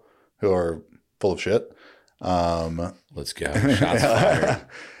people who are full of shit. Let's go. Shots fired.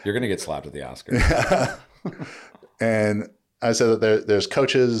 You're gonna get slapped at the Oscars. And I said that there's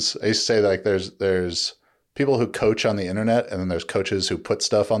coaches. I used to say that, like, there's people who coach on the internet, and then there's coaches who put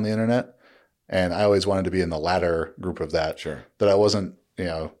stuff on the internet. And I always wanted to be in the latter group of that. Sure. That I wasn't,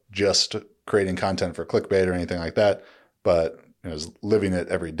 just creating content for clickbait or anything like that, but I was living it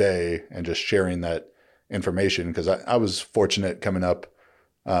every day and just sharing that information, because I was fortunate coming up,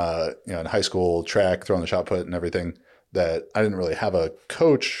 in high school, track, throwing the shot put and everything, that I didn't really have a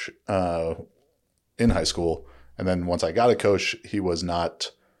coach in high school. And then once I got a coach, he was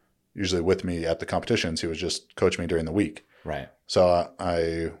not usually with me at the competitions. He was just coaching me during the week. Right. So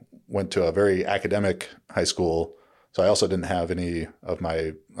I went to a very academic high school. So I also didn't have any of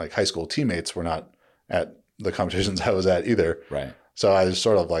my high school teammates were not at the competitions I was at either. Right. So I just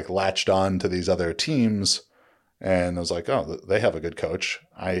sort of latched on to these other teams, and I was like, oh, they have a good coach.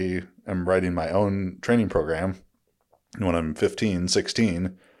 I am writing my own training program when I'm 15,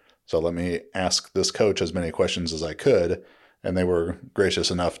 16. So let me ask this coach as many questions as I could. And they were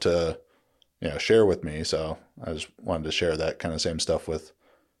gracious enough to, share with me. So I just wanted to share that kind of same stuff with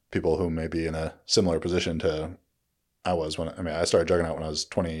people who may be in a similar position to I was I started Juggernaut when I was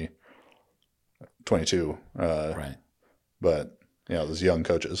 22. Right. But, those young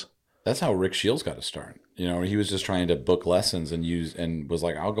coaches. That's how Rick Shields got to start. He was just trying to book lessons and was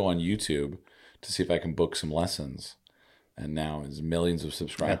like, I'll go on YouTube to see if I can book some lessons. And now there's millions of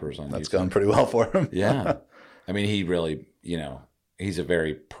subscribers on YouTube. That's gone pretty well for him. Yeah. I mean, he really, he's a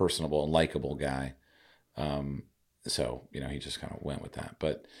very personable and likable guy. So, he just kind of went with that.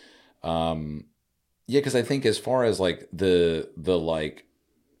 But, yeah, because I think as far as the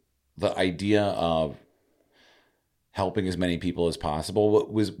idea of helping as many people as possible,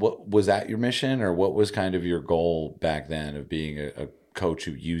 what was that your mission, or what was kind of your goal back then of being a coach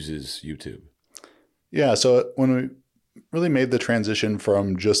who uses YouTube? Yeah. So when we really made the transition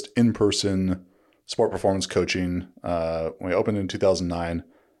from just in-person sport performance coaching. We opened in 2009,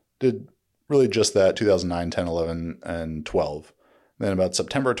 did really just that 2009, 10, 11, and 12. Then about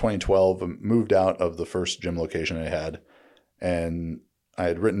September 2012, I moved out of the first gym location I had, and I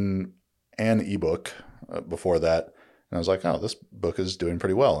had written an ebook before that. And I was like, oh, this book is doing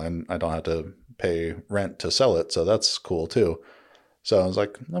pretty well, and I don't have to pay rent to sell it, so that's cool too. So I was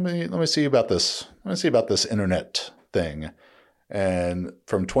like, let me see about this. Let me see about this internet thing. And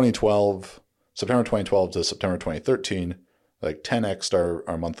from September 2012 to September 2013, like 10x'd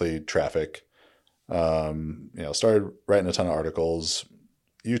our monthly traffic. Started writing a ton of articles.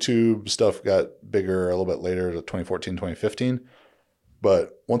 YouTube stuff got bigger a little bit later, to 2014, 2015.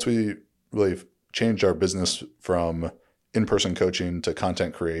 But once we really changed our business from in-person coaching to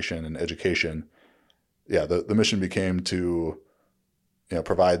content creation and education, the mission became to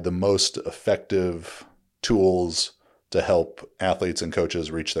provide the most effective tools to help athletes and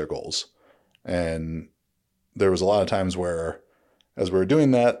coaches reach their goals. And there was a lot of times where, as we were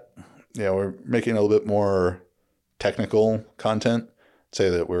doing that, we're making a little bit more technical content, say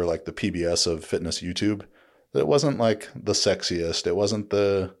that we're like the PBS of fitness YouTube, that it wasn't like the sexiest. It wasn't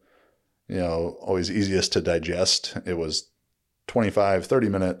the, always easiest to digest. It was 25,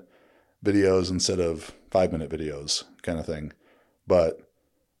 30-minute videos instead of 5-minute videos kind of thing. But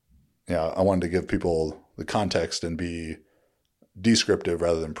I wanted to give people the context and be descriptive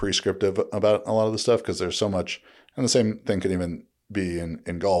rather than prescriptive about a lot of the stuff, because there's so much, and the same thing can even be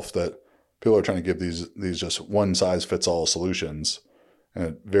in golf, that people are trying to give these just one size fits all solutions. And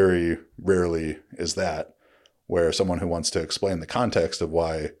it very rarely is that, where someone who wants to explain the context of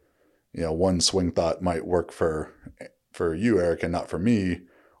why, one swing thought might work for you, Eric, and not for me,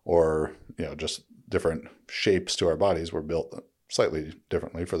 or, just different shapes to our bodies. We're built slightly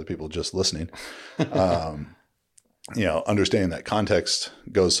differently for the people just listening. Understanding that context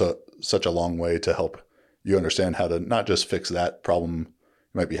goes such a long way to help you understand how to not just fix that problem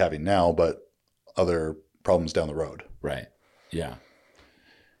you might be having now, but other problems down the road. Right. Yeah.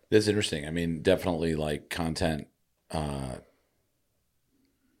 That's interesting. I mean, definitely like content. I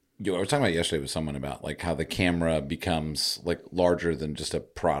was talking about yesterday with someone about like how the camera becomes like larger than just a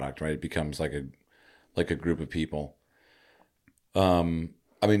product, right? It becomes like a group of people. So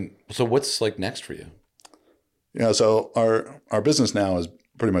what's like next for you? So our business now is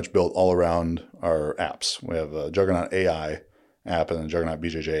pretty much built all around our apps. We have a Juggernaut AI app and a Juggernaut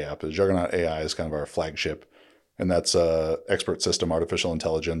BJJ app. The Juggernaut AI is kind of our flagship, and that's a expert system artificial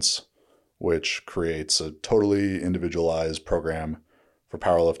intelligence, which creates a totally individualized program for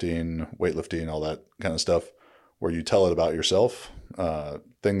powerlifting, weightlifting, all that kind of stuff, where you tell it about yourself,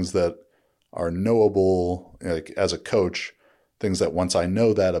 things that are knowable, like as a coach, things that once I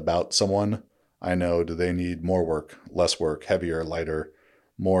know that about someone, I know, do they need more work, less work, heavier, lighter,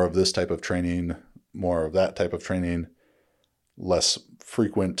 more of this type of training, more of that type of training, less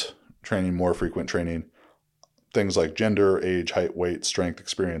frequent training, more frequent training. Things like gender, age, height, weight, strength,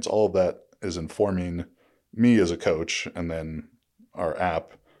 experience, all of that is informing me as a coach. And then our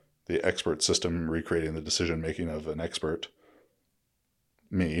app, the expert system, recreating the decision-making of an expert,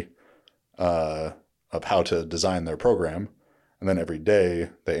 me, of how to design their program. And then every day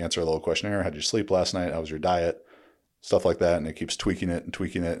they answer a little questionnaire. How'd you sleep last night? How was your diet? Stuff like that. And it keeps tweaking it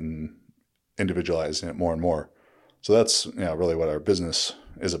and individualizing it more and more. So that's really what our business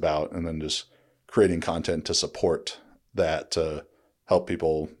is about. And then just creating content to support that, to help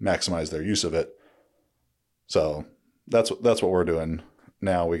people maximize their use of it. So that's what we're doing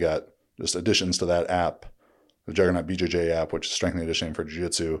now. We got just additions to that app, the Juggernaut BJJ app, which is strength and conditioning for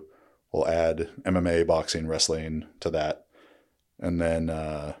jiu-jitsu. We'll add MMA, boxing, wrestling to that. And then,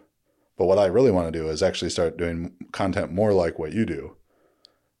 but what I really want to do is actually start doing content more like what you do,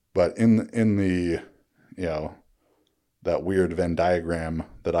 but in the, that weird Venn diagram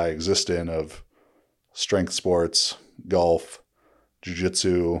that I exist in of strength sports, golf,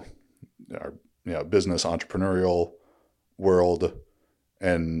 jiu-jitsu, our, business, entrepreneurial world,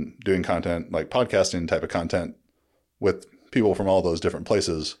 and doing content like podcasting type of content with people from all those different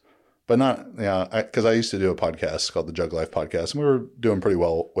places. But not, because I used to do a podcast called the Jug Life Podcast, and we were doing pretty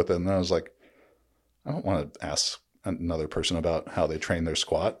well with it. And then I was like, I don't want to ask another person about how they train their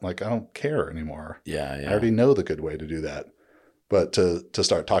squat. Like, I don't care anymore. Yeah. I already know the good way to do that. But to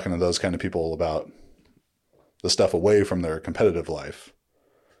start talking to those kind of people about the stuff away from their competitive life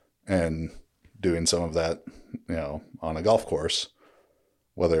and doing some of that, on a golf course,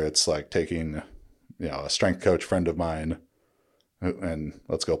 whether it's like taking, a strength coach friend of mine and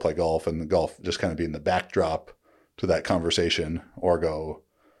let's go play golf, and the golf just kind of being the backdrop to that conversation, or go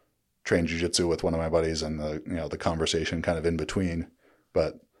train jiu-jitsu with one of my buddies and the conversation kind of in between.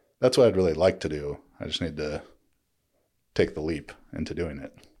 But that's what I'd really like to do. I just need to take the leap into doing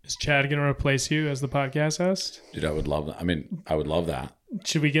it. Is Chad going to replace you as the podcast host? Dude, I would love that. I mean, I would love that.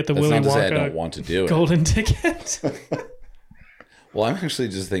 Should we get the That's Willy not to say I Wonka don't want to do it. golden ticket? Well, I'm actually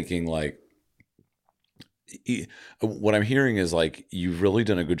just thinking like, what I'm hearing is like, you've really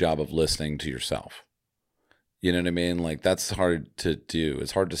done a good job of listening to yourself. You know what I mean? Like that's hard to do.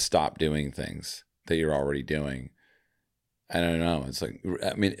 It's hard to stop doing things that you're already doing. I don't know. It's like,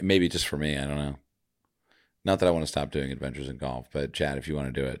 I mean, maybe just for me, I don't know. Not that I want to stop doing adventures in golf, but Chad, if you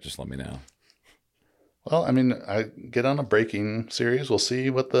want to do it, just let me know. Well, I mean, I get on a breaking series. We'll see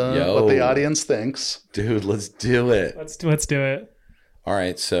what the audience thinks. Dude, let's do it. Let's do it. All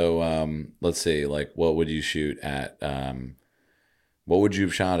right. So let's see. Like, what would you shoot at? What would you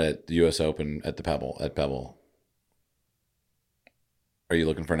have shot at the U.S. Open at Pebble? Are you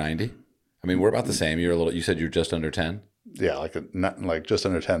looking for 90? I mean, we're about the same. You said you're just under 10. Yeah, like just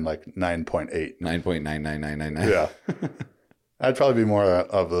under 10, like 9.8. 9.99999. Yeah. I'd probably be more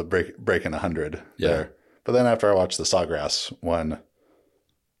of the breaking 100 there. But then after I watched the Sawgrass one,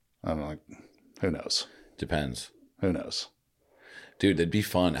 I'm like, who knows? Depends. Who knows? Dude, that'd be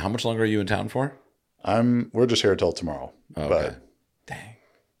fun. How much longer are you in town for? We're just here till tomorrow. Okay. Dang.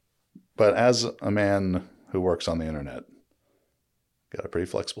 But as a man who works on the internet, got a pretty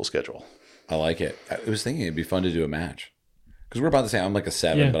flexible schedule. I like it. I was thinking it'd be fun to do a match. Because we're about to say I'm like a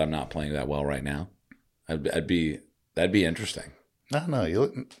 7, but I'm not playing that well right now. That'd be interesting. No,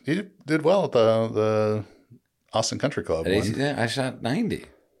 you did well at the Austin Country Club At one. ACC, I shot 90.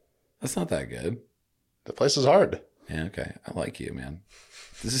 That's not that good. The place is hard. Yeah, okay. I like you, man.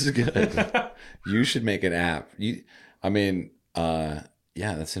 This is good. You should make an app. Yeah,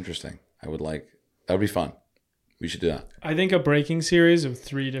 that's interesting. That would be fun. We should do that. I think a breaking series of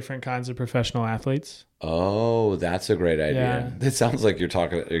 3 different kinds of professional athletes. Oh, that's a great idea. It sounds like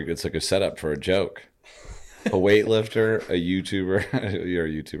it's like a setup for a joke. A weightlifter, a YouTuber. You're a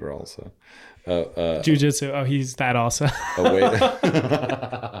YouTuber also. Jiu-jitsu. Oh, he's that also.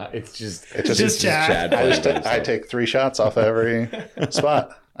 It's just Chad. I take 3 shots off every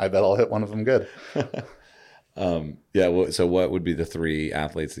spot. I bet I'll hit one of them good. Yeah. So what would be the 3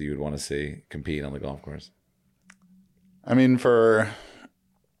 athletes that you would want to see compete on the golf course? I mean, for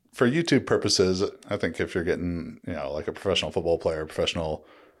YouTube purposes, I think if you're getting, like a professional football player, professional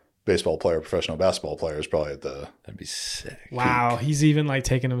baseball player, professional basketball player is probably That'd be sick. Wow, he's even like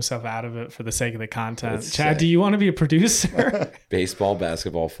taking himself out of it for the sake of the content. That's Chad, sick. do you want to be a producer? Baseball,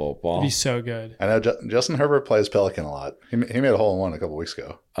 basketball, football. It'd be so good. I know Justin Herbert plays Pelican a lot. He made a hole in one a couple weeks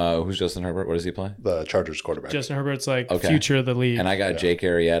ago. Who's Justin Herbert? What does he play? The Chargers quarterback. Justin Herbert's like Okay. future of the league. And I got Jake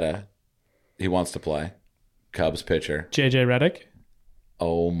Arrieta. He wants to play. Cubs pitcher. JJ Redick.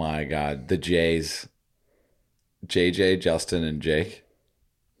 Oh my God. The Jays. JJ, Justin, and Jake.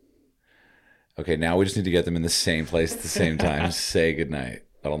 Okay, now we just need to get them in the same place at the same time. Say goodnight.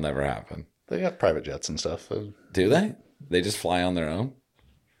 That'll never happen. They got private jets and stuff. Do they? They just fly on their own?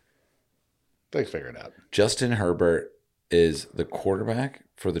 They figure it out. Justin Herbert is the quarterback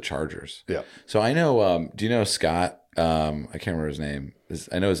for the Chargers. Yeah. So I know, do you know Scott? I can't remember his name.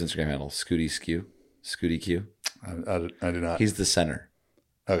 I know his Instagram handle, Scooty Q. I do not. He's the center.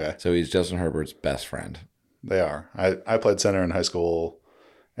 Okay. So he's Justin Herbert's best friend. They are. I played center in high school,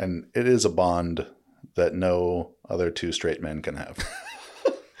 and it is a bond that no other 2 straight men can have.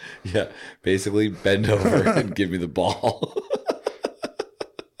 Yeah. Basically, bend over and give me the ball.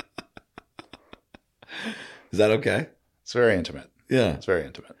 Is that okay? It's very intimate. Yeah. It's very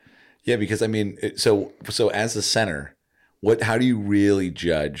intimate. Yeah, because I mean, so as a center, how do you really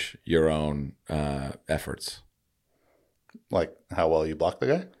judge your own efforts? Like how well you block the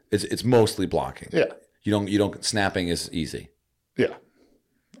guy? It's mostly blocking. Yeah. You don't snapping is easy. Yeah.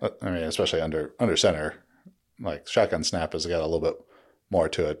 I mean, especially under center, like shotgun snap has got a little bit more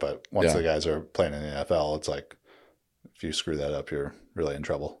to it, but once the guys are playing in the NFL, it's like if you screw that up, you're really in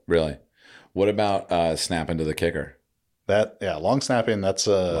trouble. Really? What about snap into the kicker? Long snapping, that's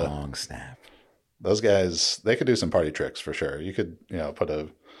Long snap. those guys, they could do some party tricks for sure. You could, put a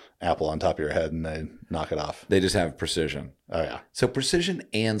apple on top of your head and they knock it off. They just have precision. Oh yeah. So precision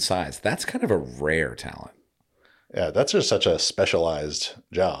and size. That's kind of a rare talent. Yeah, that's just such a specialized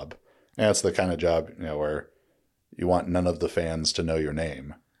job. And it's the kind of job, where you want none of the fans to know your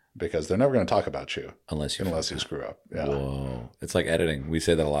name because they're never going to talk about you Unless you screw up. Yeah. Whoa. It's like editing. We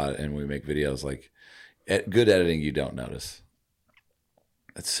say that a lot and we make videos like good editing you don't notice.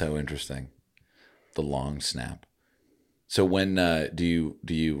 That's so interesting. The long snap. So when do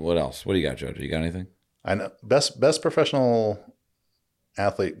you what else? What do you got, Joe? Do you got anything? I know best professional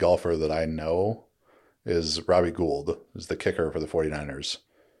athlete golfer that I know is Robbie Gould, who's the kicker for the 49ers.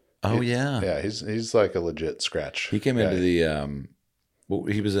 Oh yeah. Yeah, he's like a legit scratch. He came guy. into the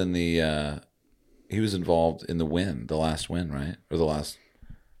he was in the he was involved in the last win, right? Or the last.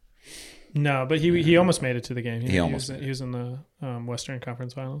 No, but he almost made it to the game. He almost he was in the Western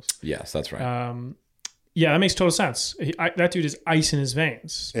Conference Finals. Yes, that's right. Yeah, that makes total sense. That dude is ice in his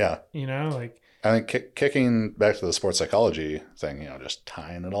veins. Yeah. You know, like I think kicking back to the sports psychology thing, just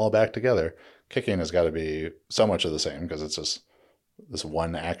tying it all back together, kicking has got to be so much of the same because it's just this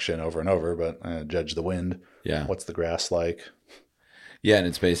one action over and over, but judge the wind. Yeah. What's the grass like? Yeah, and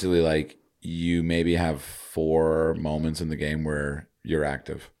it's basically like you maybe have 4 moments in the game where you're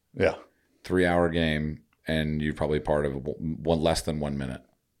active. Yeah. 3-hour game, and you're probably part of less than 1 minute.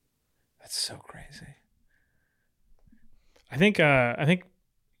 That's so crazy. I think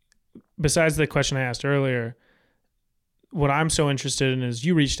besides the question I asked earlier, what I'm so interested in is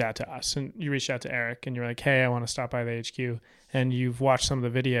you reached out to us and you reached out to Eric and you're like, hey, I want to stop by the HQ, and you've watched some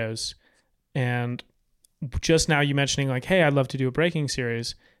of the videos, and just now you mentioning like, hey, I'd love to do a breaking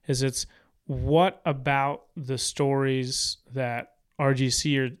series. It's what about the stories that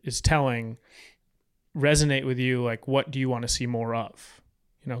RGC is telling resonate with you? Like, what do you want to see more of?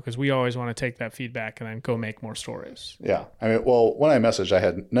 Because we always want to take that feedback and then go make more stories. Yeah. I mean, well, when I messaged, I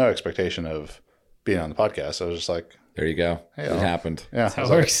had no expectation of being on the podcast. I was just like, there you go. Hey, it happened. Yeah. That's how it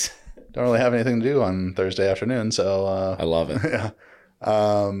works. Don't really have anything to do on Thursday afternoon. So I love it. Yeah.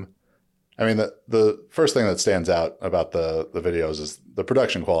 I mean, the first thing that stands out about the videos is the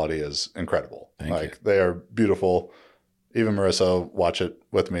production quality is incredible. Thank you. They are beautiful. Even Marissa watch it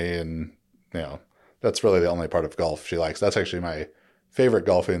with me, and that's really the only part of golf she likes. That's actually my favorite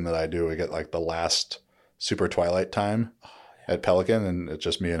golfing that I do. We get like the last super twilight time at Pelican, and it's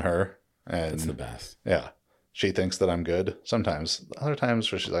just me and her. And That's the best. Yeah. She thinks that I'm good sometimes. Other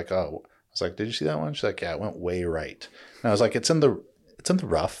times where she's like, oh, I was like, did you see that one? She's like, yeah, it went way right. And I was like, it's in the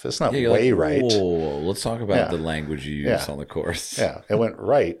rough. It's not way right. Whoa, let's talk about Yeah. the language you use on the course. Yeah. It went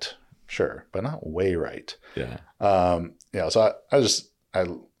right. Sure. But not way right. Yeah. So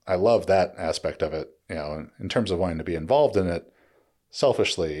I love that aspect of it. In terms of wanting to be involved in it,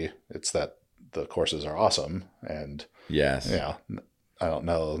 selfishly, it's that the courses are awesome. And Yes. I don't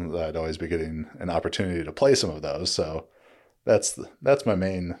know that I'd always be getting an opportunity to play some of those. So that's my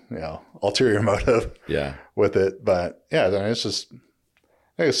main, ulterior motive with it. But yeah, I mean, it's just,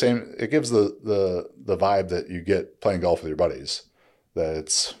 I think the same, it gives the vibe that you get playing golf with your buddies, that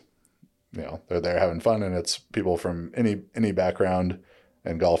it's, they're there having fun, and it's people from any background,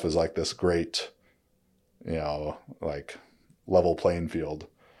 and golf is like this great, like level playing field.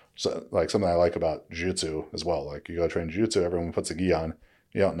 So like something I like about jiu-jitsu as well. Like you go train jiu-jitsu, everyone puts a gi on.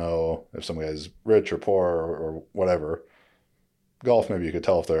 You don't know if some guy's rich or poor or whatever. Golf, maybe you could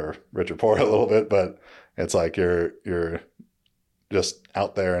tell if they're rich or poor a little bit, but it's like you're just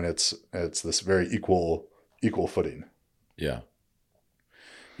out there, and it's this very equal footing. Yeah.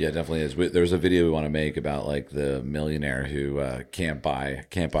 Yeah, it definitely is. There's a video we want to make about like the millionaire who can't buy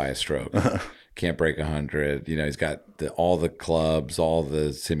a stroke. Can't break 100. He's got all the clubs, all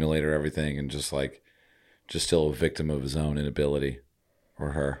the simulator, everything, and just still a victim of his own inability,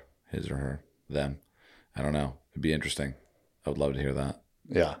 or her, his or her, them. I don't know. It'd be interesting. I would love to hear that.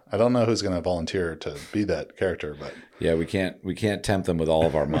 Yeah, I don't know who's going to volunteer to be that character, but yeah, we can't tempt them with all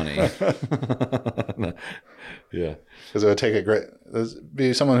of our money. Yeah, because it would take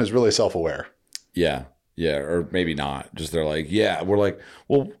be someone who's really self-aware. Yeah, or maybe not. Just they're like, yeah, we're like,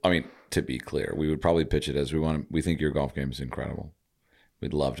 well, I mean, to be clear, we would probably pitch it as we think your golf game is incredible.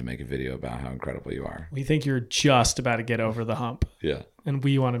 We'd love to make a video about how incredible you are. We think you're just about to get over the hump. Yeah. And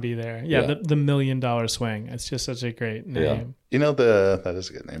we want to be there. Yeah. The $1 million swing. It's just such a great name. Yeah. That is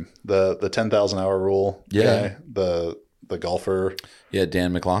a good name. The 10,000 hour rule. Yeah. Guy, the golfer. Yeah.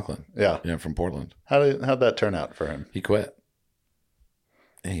 Dan McLaughlin. Yeah. Yeah. From Portland. How'd that turn out for him? He quit.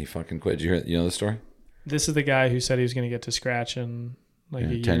 Hey, he fucking quit. Did you hear? You know the story? This is the guy who said he was going to get to scratch in like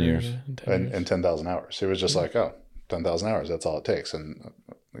a 10 year. years. In 10,000 hours. He was just like, 10,000 hours, that's all it takes. And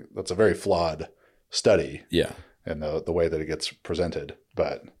that's a very flawed study. Yeah. And the way that it gets presented.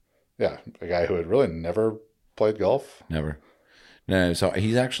 But yeah, a guy who had really never played golf. Never. No, so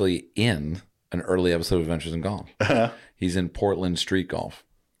he's actually in an early episode of Adventures in Golf. He's in Portland street golf,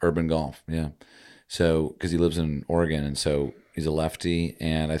 urban golf. Yeah. So, because he lives in Oregon, and so he's a lefty.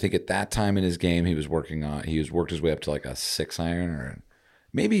 And I think at that time in his game, he worked his way up to like a 6-iron, or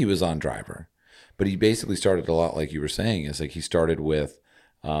maybe he was on driver. But he basically started a lot like you were saying. Is like he started with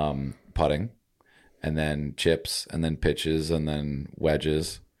putting, and then chips, and then pitches, and then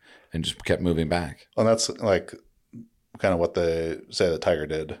wedges, and just kept moving back. And that's like kind of what they say that Tiger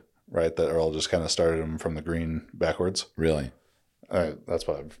did, right? That Earl just kind of started him from the green backwards. Really? That's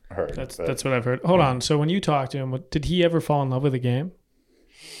what I've heard. That's what I've heard. Hold on. So when you talked to him, did he ever fall in love with the game?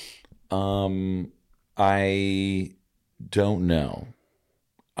 I don't know.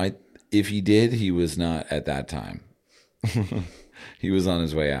 If he did, he was not at that time. He was on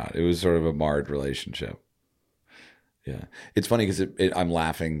his way out. It was sort of a marred relationship. Yeah. It's funny because I'm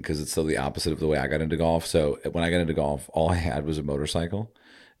laughing because it's so the opposite of the way I got into golf. So when I got into golf, all I had was a motorcycle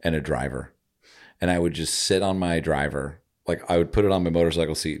and a driver. And I would just sit on my driver. Like I would put it on my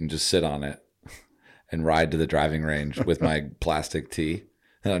motorcycle seat and just sit on it and ride to the driving range with my plastic tee.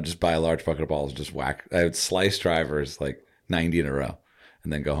 And I'd just buy a large bucket of balls and just whack. I would slice drivers like 90 in a row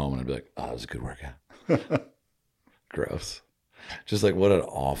and then go home and I'd be like, oh, that was a good workout. Gross. Just like what an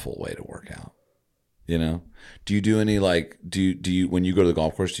awful way to work out. You know? Do you do any like do you when you go to the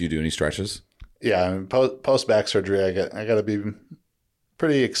golf course, do you do any stretches? Yeah, I mean, post back surgery, I got to be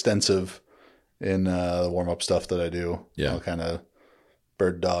pretty extensive in the warm up stuff that I do. Yeah, all kind of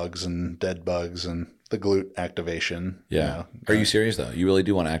bird dogs and dead bugs and the glute activation. Yeah, you know. Are you serious though? You really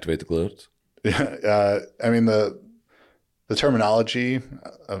do want to activate the glutes? Yeah, I mean the terminology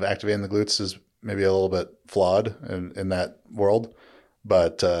of activating the glutes is maybe a little bit flawed in that world,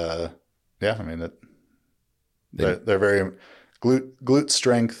 but yeah, I mean they're very glute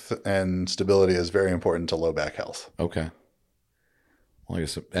strength and stability is very important to low back health. Okay. Well, I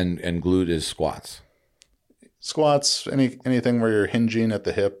guess and glute is squats. Squats, anything where you're hinging at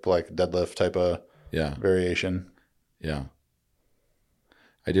the hip, like deadlift type of variation. Yeah.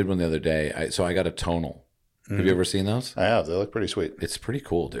 I did one the other day. So I got a tonal. Mm-hmm. Have you ever seen those? I have. They look pretty sweet. It's pretty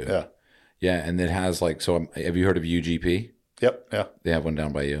cool, dude. Yeah. Yeah, and it has like have you heard of UGP? Yep. Yeah. They have one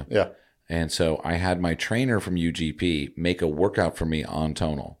down by you. Yeah. And so I had my trainer from UGP make a workout for me on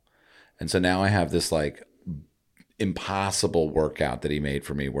tonal. And so now I have this like impossible workout that he made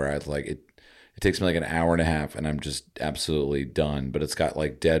for me where I was like, it takes me like an hour and a half and I'm just absolutely done. But it's got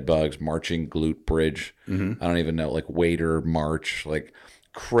like dead bugs, marching glute bridge. Mm-hmm. I don't even know, like waiter march, like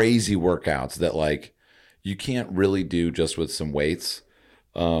crazy workouts that like you can't really do just with some weights.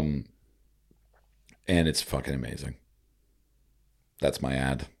 And it's fucking amazing. That's my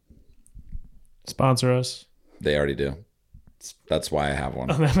ad. Sponsor us. They already do. That's why I have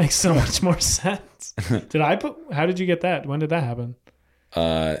one. Oh, that makes so much more sense. How did you get that? When did that happen?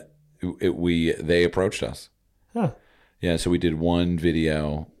 They approached us. Huh. Yeah, so we did one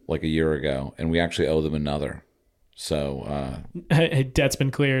video like a year ago, and we actually owe them another. So hey, debt's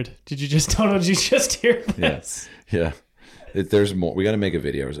been cleared. Did you just hear this? Yeah. There's more. We got to make a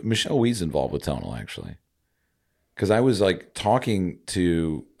video. Michelle Wee's involved with tonal actually, because I was like talking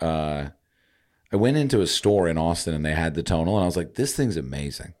to. I went into a store in Austin and they had the tonal, and I was like, "This thing's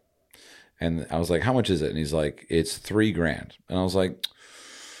amazing." And I was like, "How much is it?" And he's like, "It's $3,000." And I was like,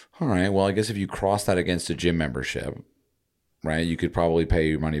 "All right. Well, I guess if you cross that against a gym membership, right, you could probably pay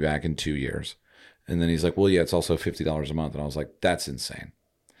your money back in 2 years." And then he's like, "Well, yeah, it's also $50 a month." And I was like, "That's insane."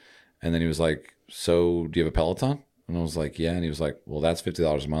 And then he was like, "So, do you have a Peloton?" And I was like, "Yeah." And he was like, "Well, that's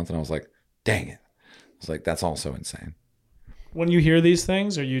 $50 a month." And I was like, "Dang it!" I was like, "That's also insane." When you hear these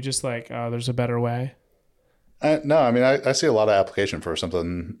things, are you just like, "Oh, there's a better way"? No, I mean, I see a lot of application for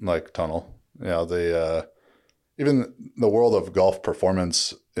something like tonal. You know, even the world of golf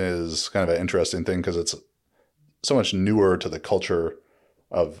performance is kind of an interesting thing because it's so much newer to the culture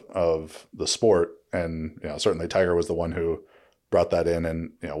of the sport. And, you know, certainly Tiger was the one who brought that in.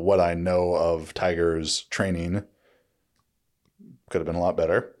 And, you know, what I know of Tiger's training could have been a lot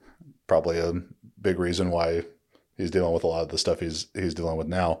better. Probably a big reason why he's dealing with a lot of the stuff he's dealing with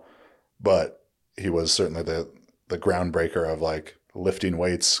now. But he was certainly the groundbreaker of like lifting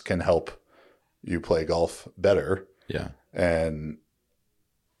weights can help you play golf better. Yeah. And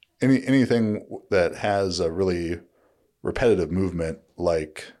anything that has a really repetitive movement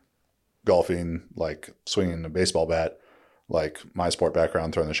like golfing, like swinging a baseball bat, like my sport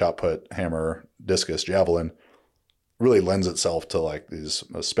background, throwing the shot put, hammer, discus, javelin, really lends itself to like these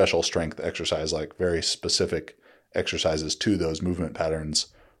special strength exercise, like very specific exercises to those movement patterns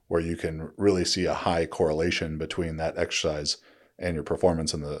where you can really see a high correlation between that exercise and your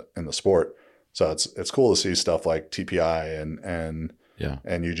performance in the sport. So it's cool to see stuff like TPI and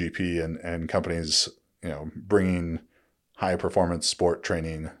UGP and companies, you know, bringing high performance sport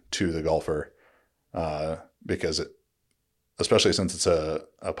training to the golfer, because especially since it's a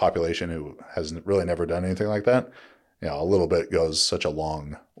population who has really never done anything like that, you know, a little bit goes such a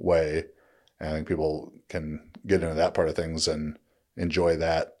long way. And I think people can get into that part of things and enjoy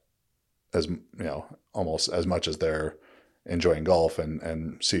that as, you know, almost as much as they're enjoying golf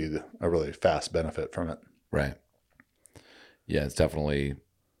and see a really fast benefit from it. Right. Yeah, it's definitely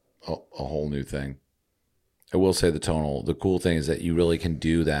a whole new thing. I will say the cool thing is that you really can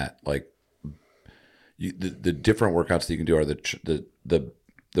do that. Like the different workouts that you can do are the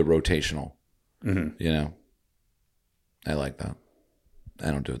rotational. Mm-hmm. You know, I like that.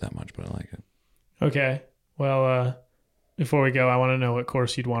 I don't do it that much, but I like it. Okay. Well, before we go, I want to know what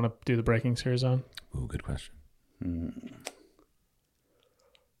course you'd want to do the braking series on. Ooh, good question.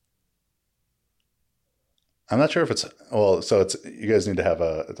 I'm not sure if it's so it's you guys need to have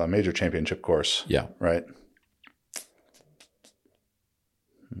it's a major championship course. Yeah. Right.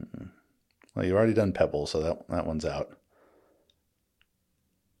 Well, you've already done Pebble, so that one's out.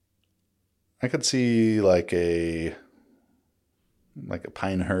 I could see like a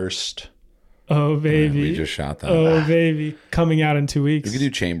Pinehurst. Oh, baby. We just shot that. Oh, baby. Coming out in 2 weeks. We could do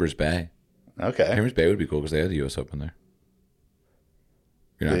Chambers Bay. Okay. Chambers Bay would be cool because they had the U.S. Open there.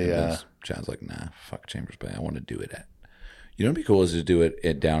 You're not convinced? Chad's like, nah, fuck Chambers Bay. I want to do it at. You know what'd be cool is to do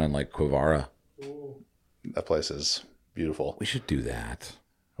it down in like Quivara. That place is beautiful. We should do that.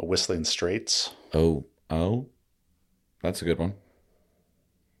 Whistling Straits. Oh, that's a good one.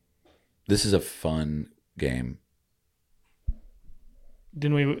 This is a fun game.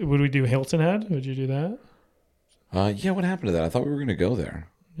 Would we do Hilton Head? Would you do that? Yeah, what happened to that? I thought we were going to go there.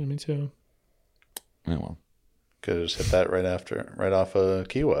 Yeah, me too. Oh, well. Could have just hit that right off of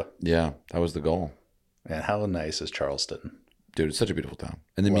Kiowa. Yeah, that was the goal. And how nice is Charleston? Dude, it's such a beautiful town.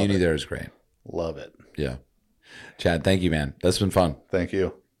 And the Love community it. there is great. Love it. Yeah. Chad, thank you, man. That's been fun. Thank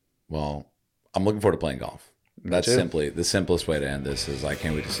you. Well, I'm looking forward to playing golf. Me That's too. simply the simplest way to end this is I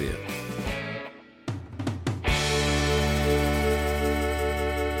can't wait to see it.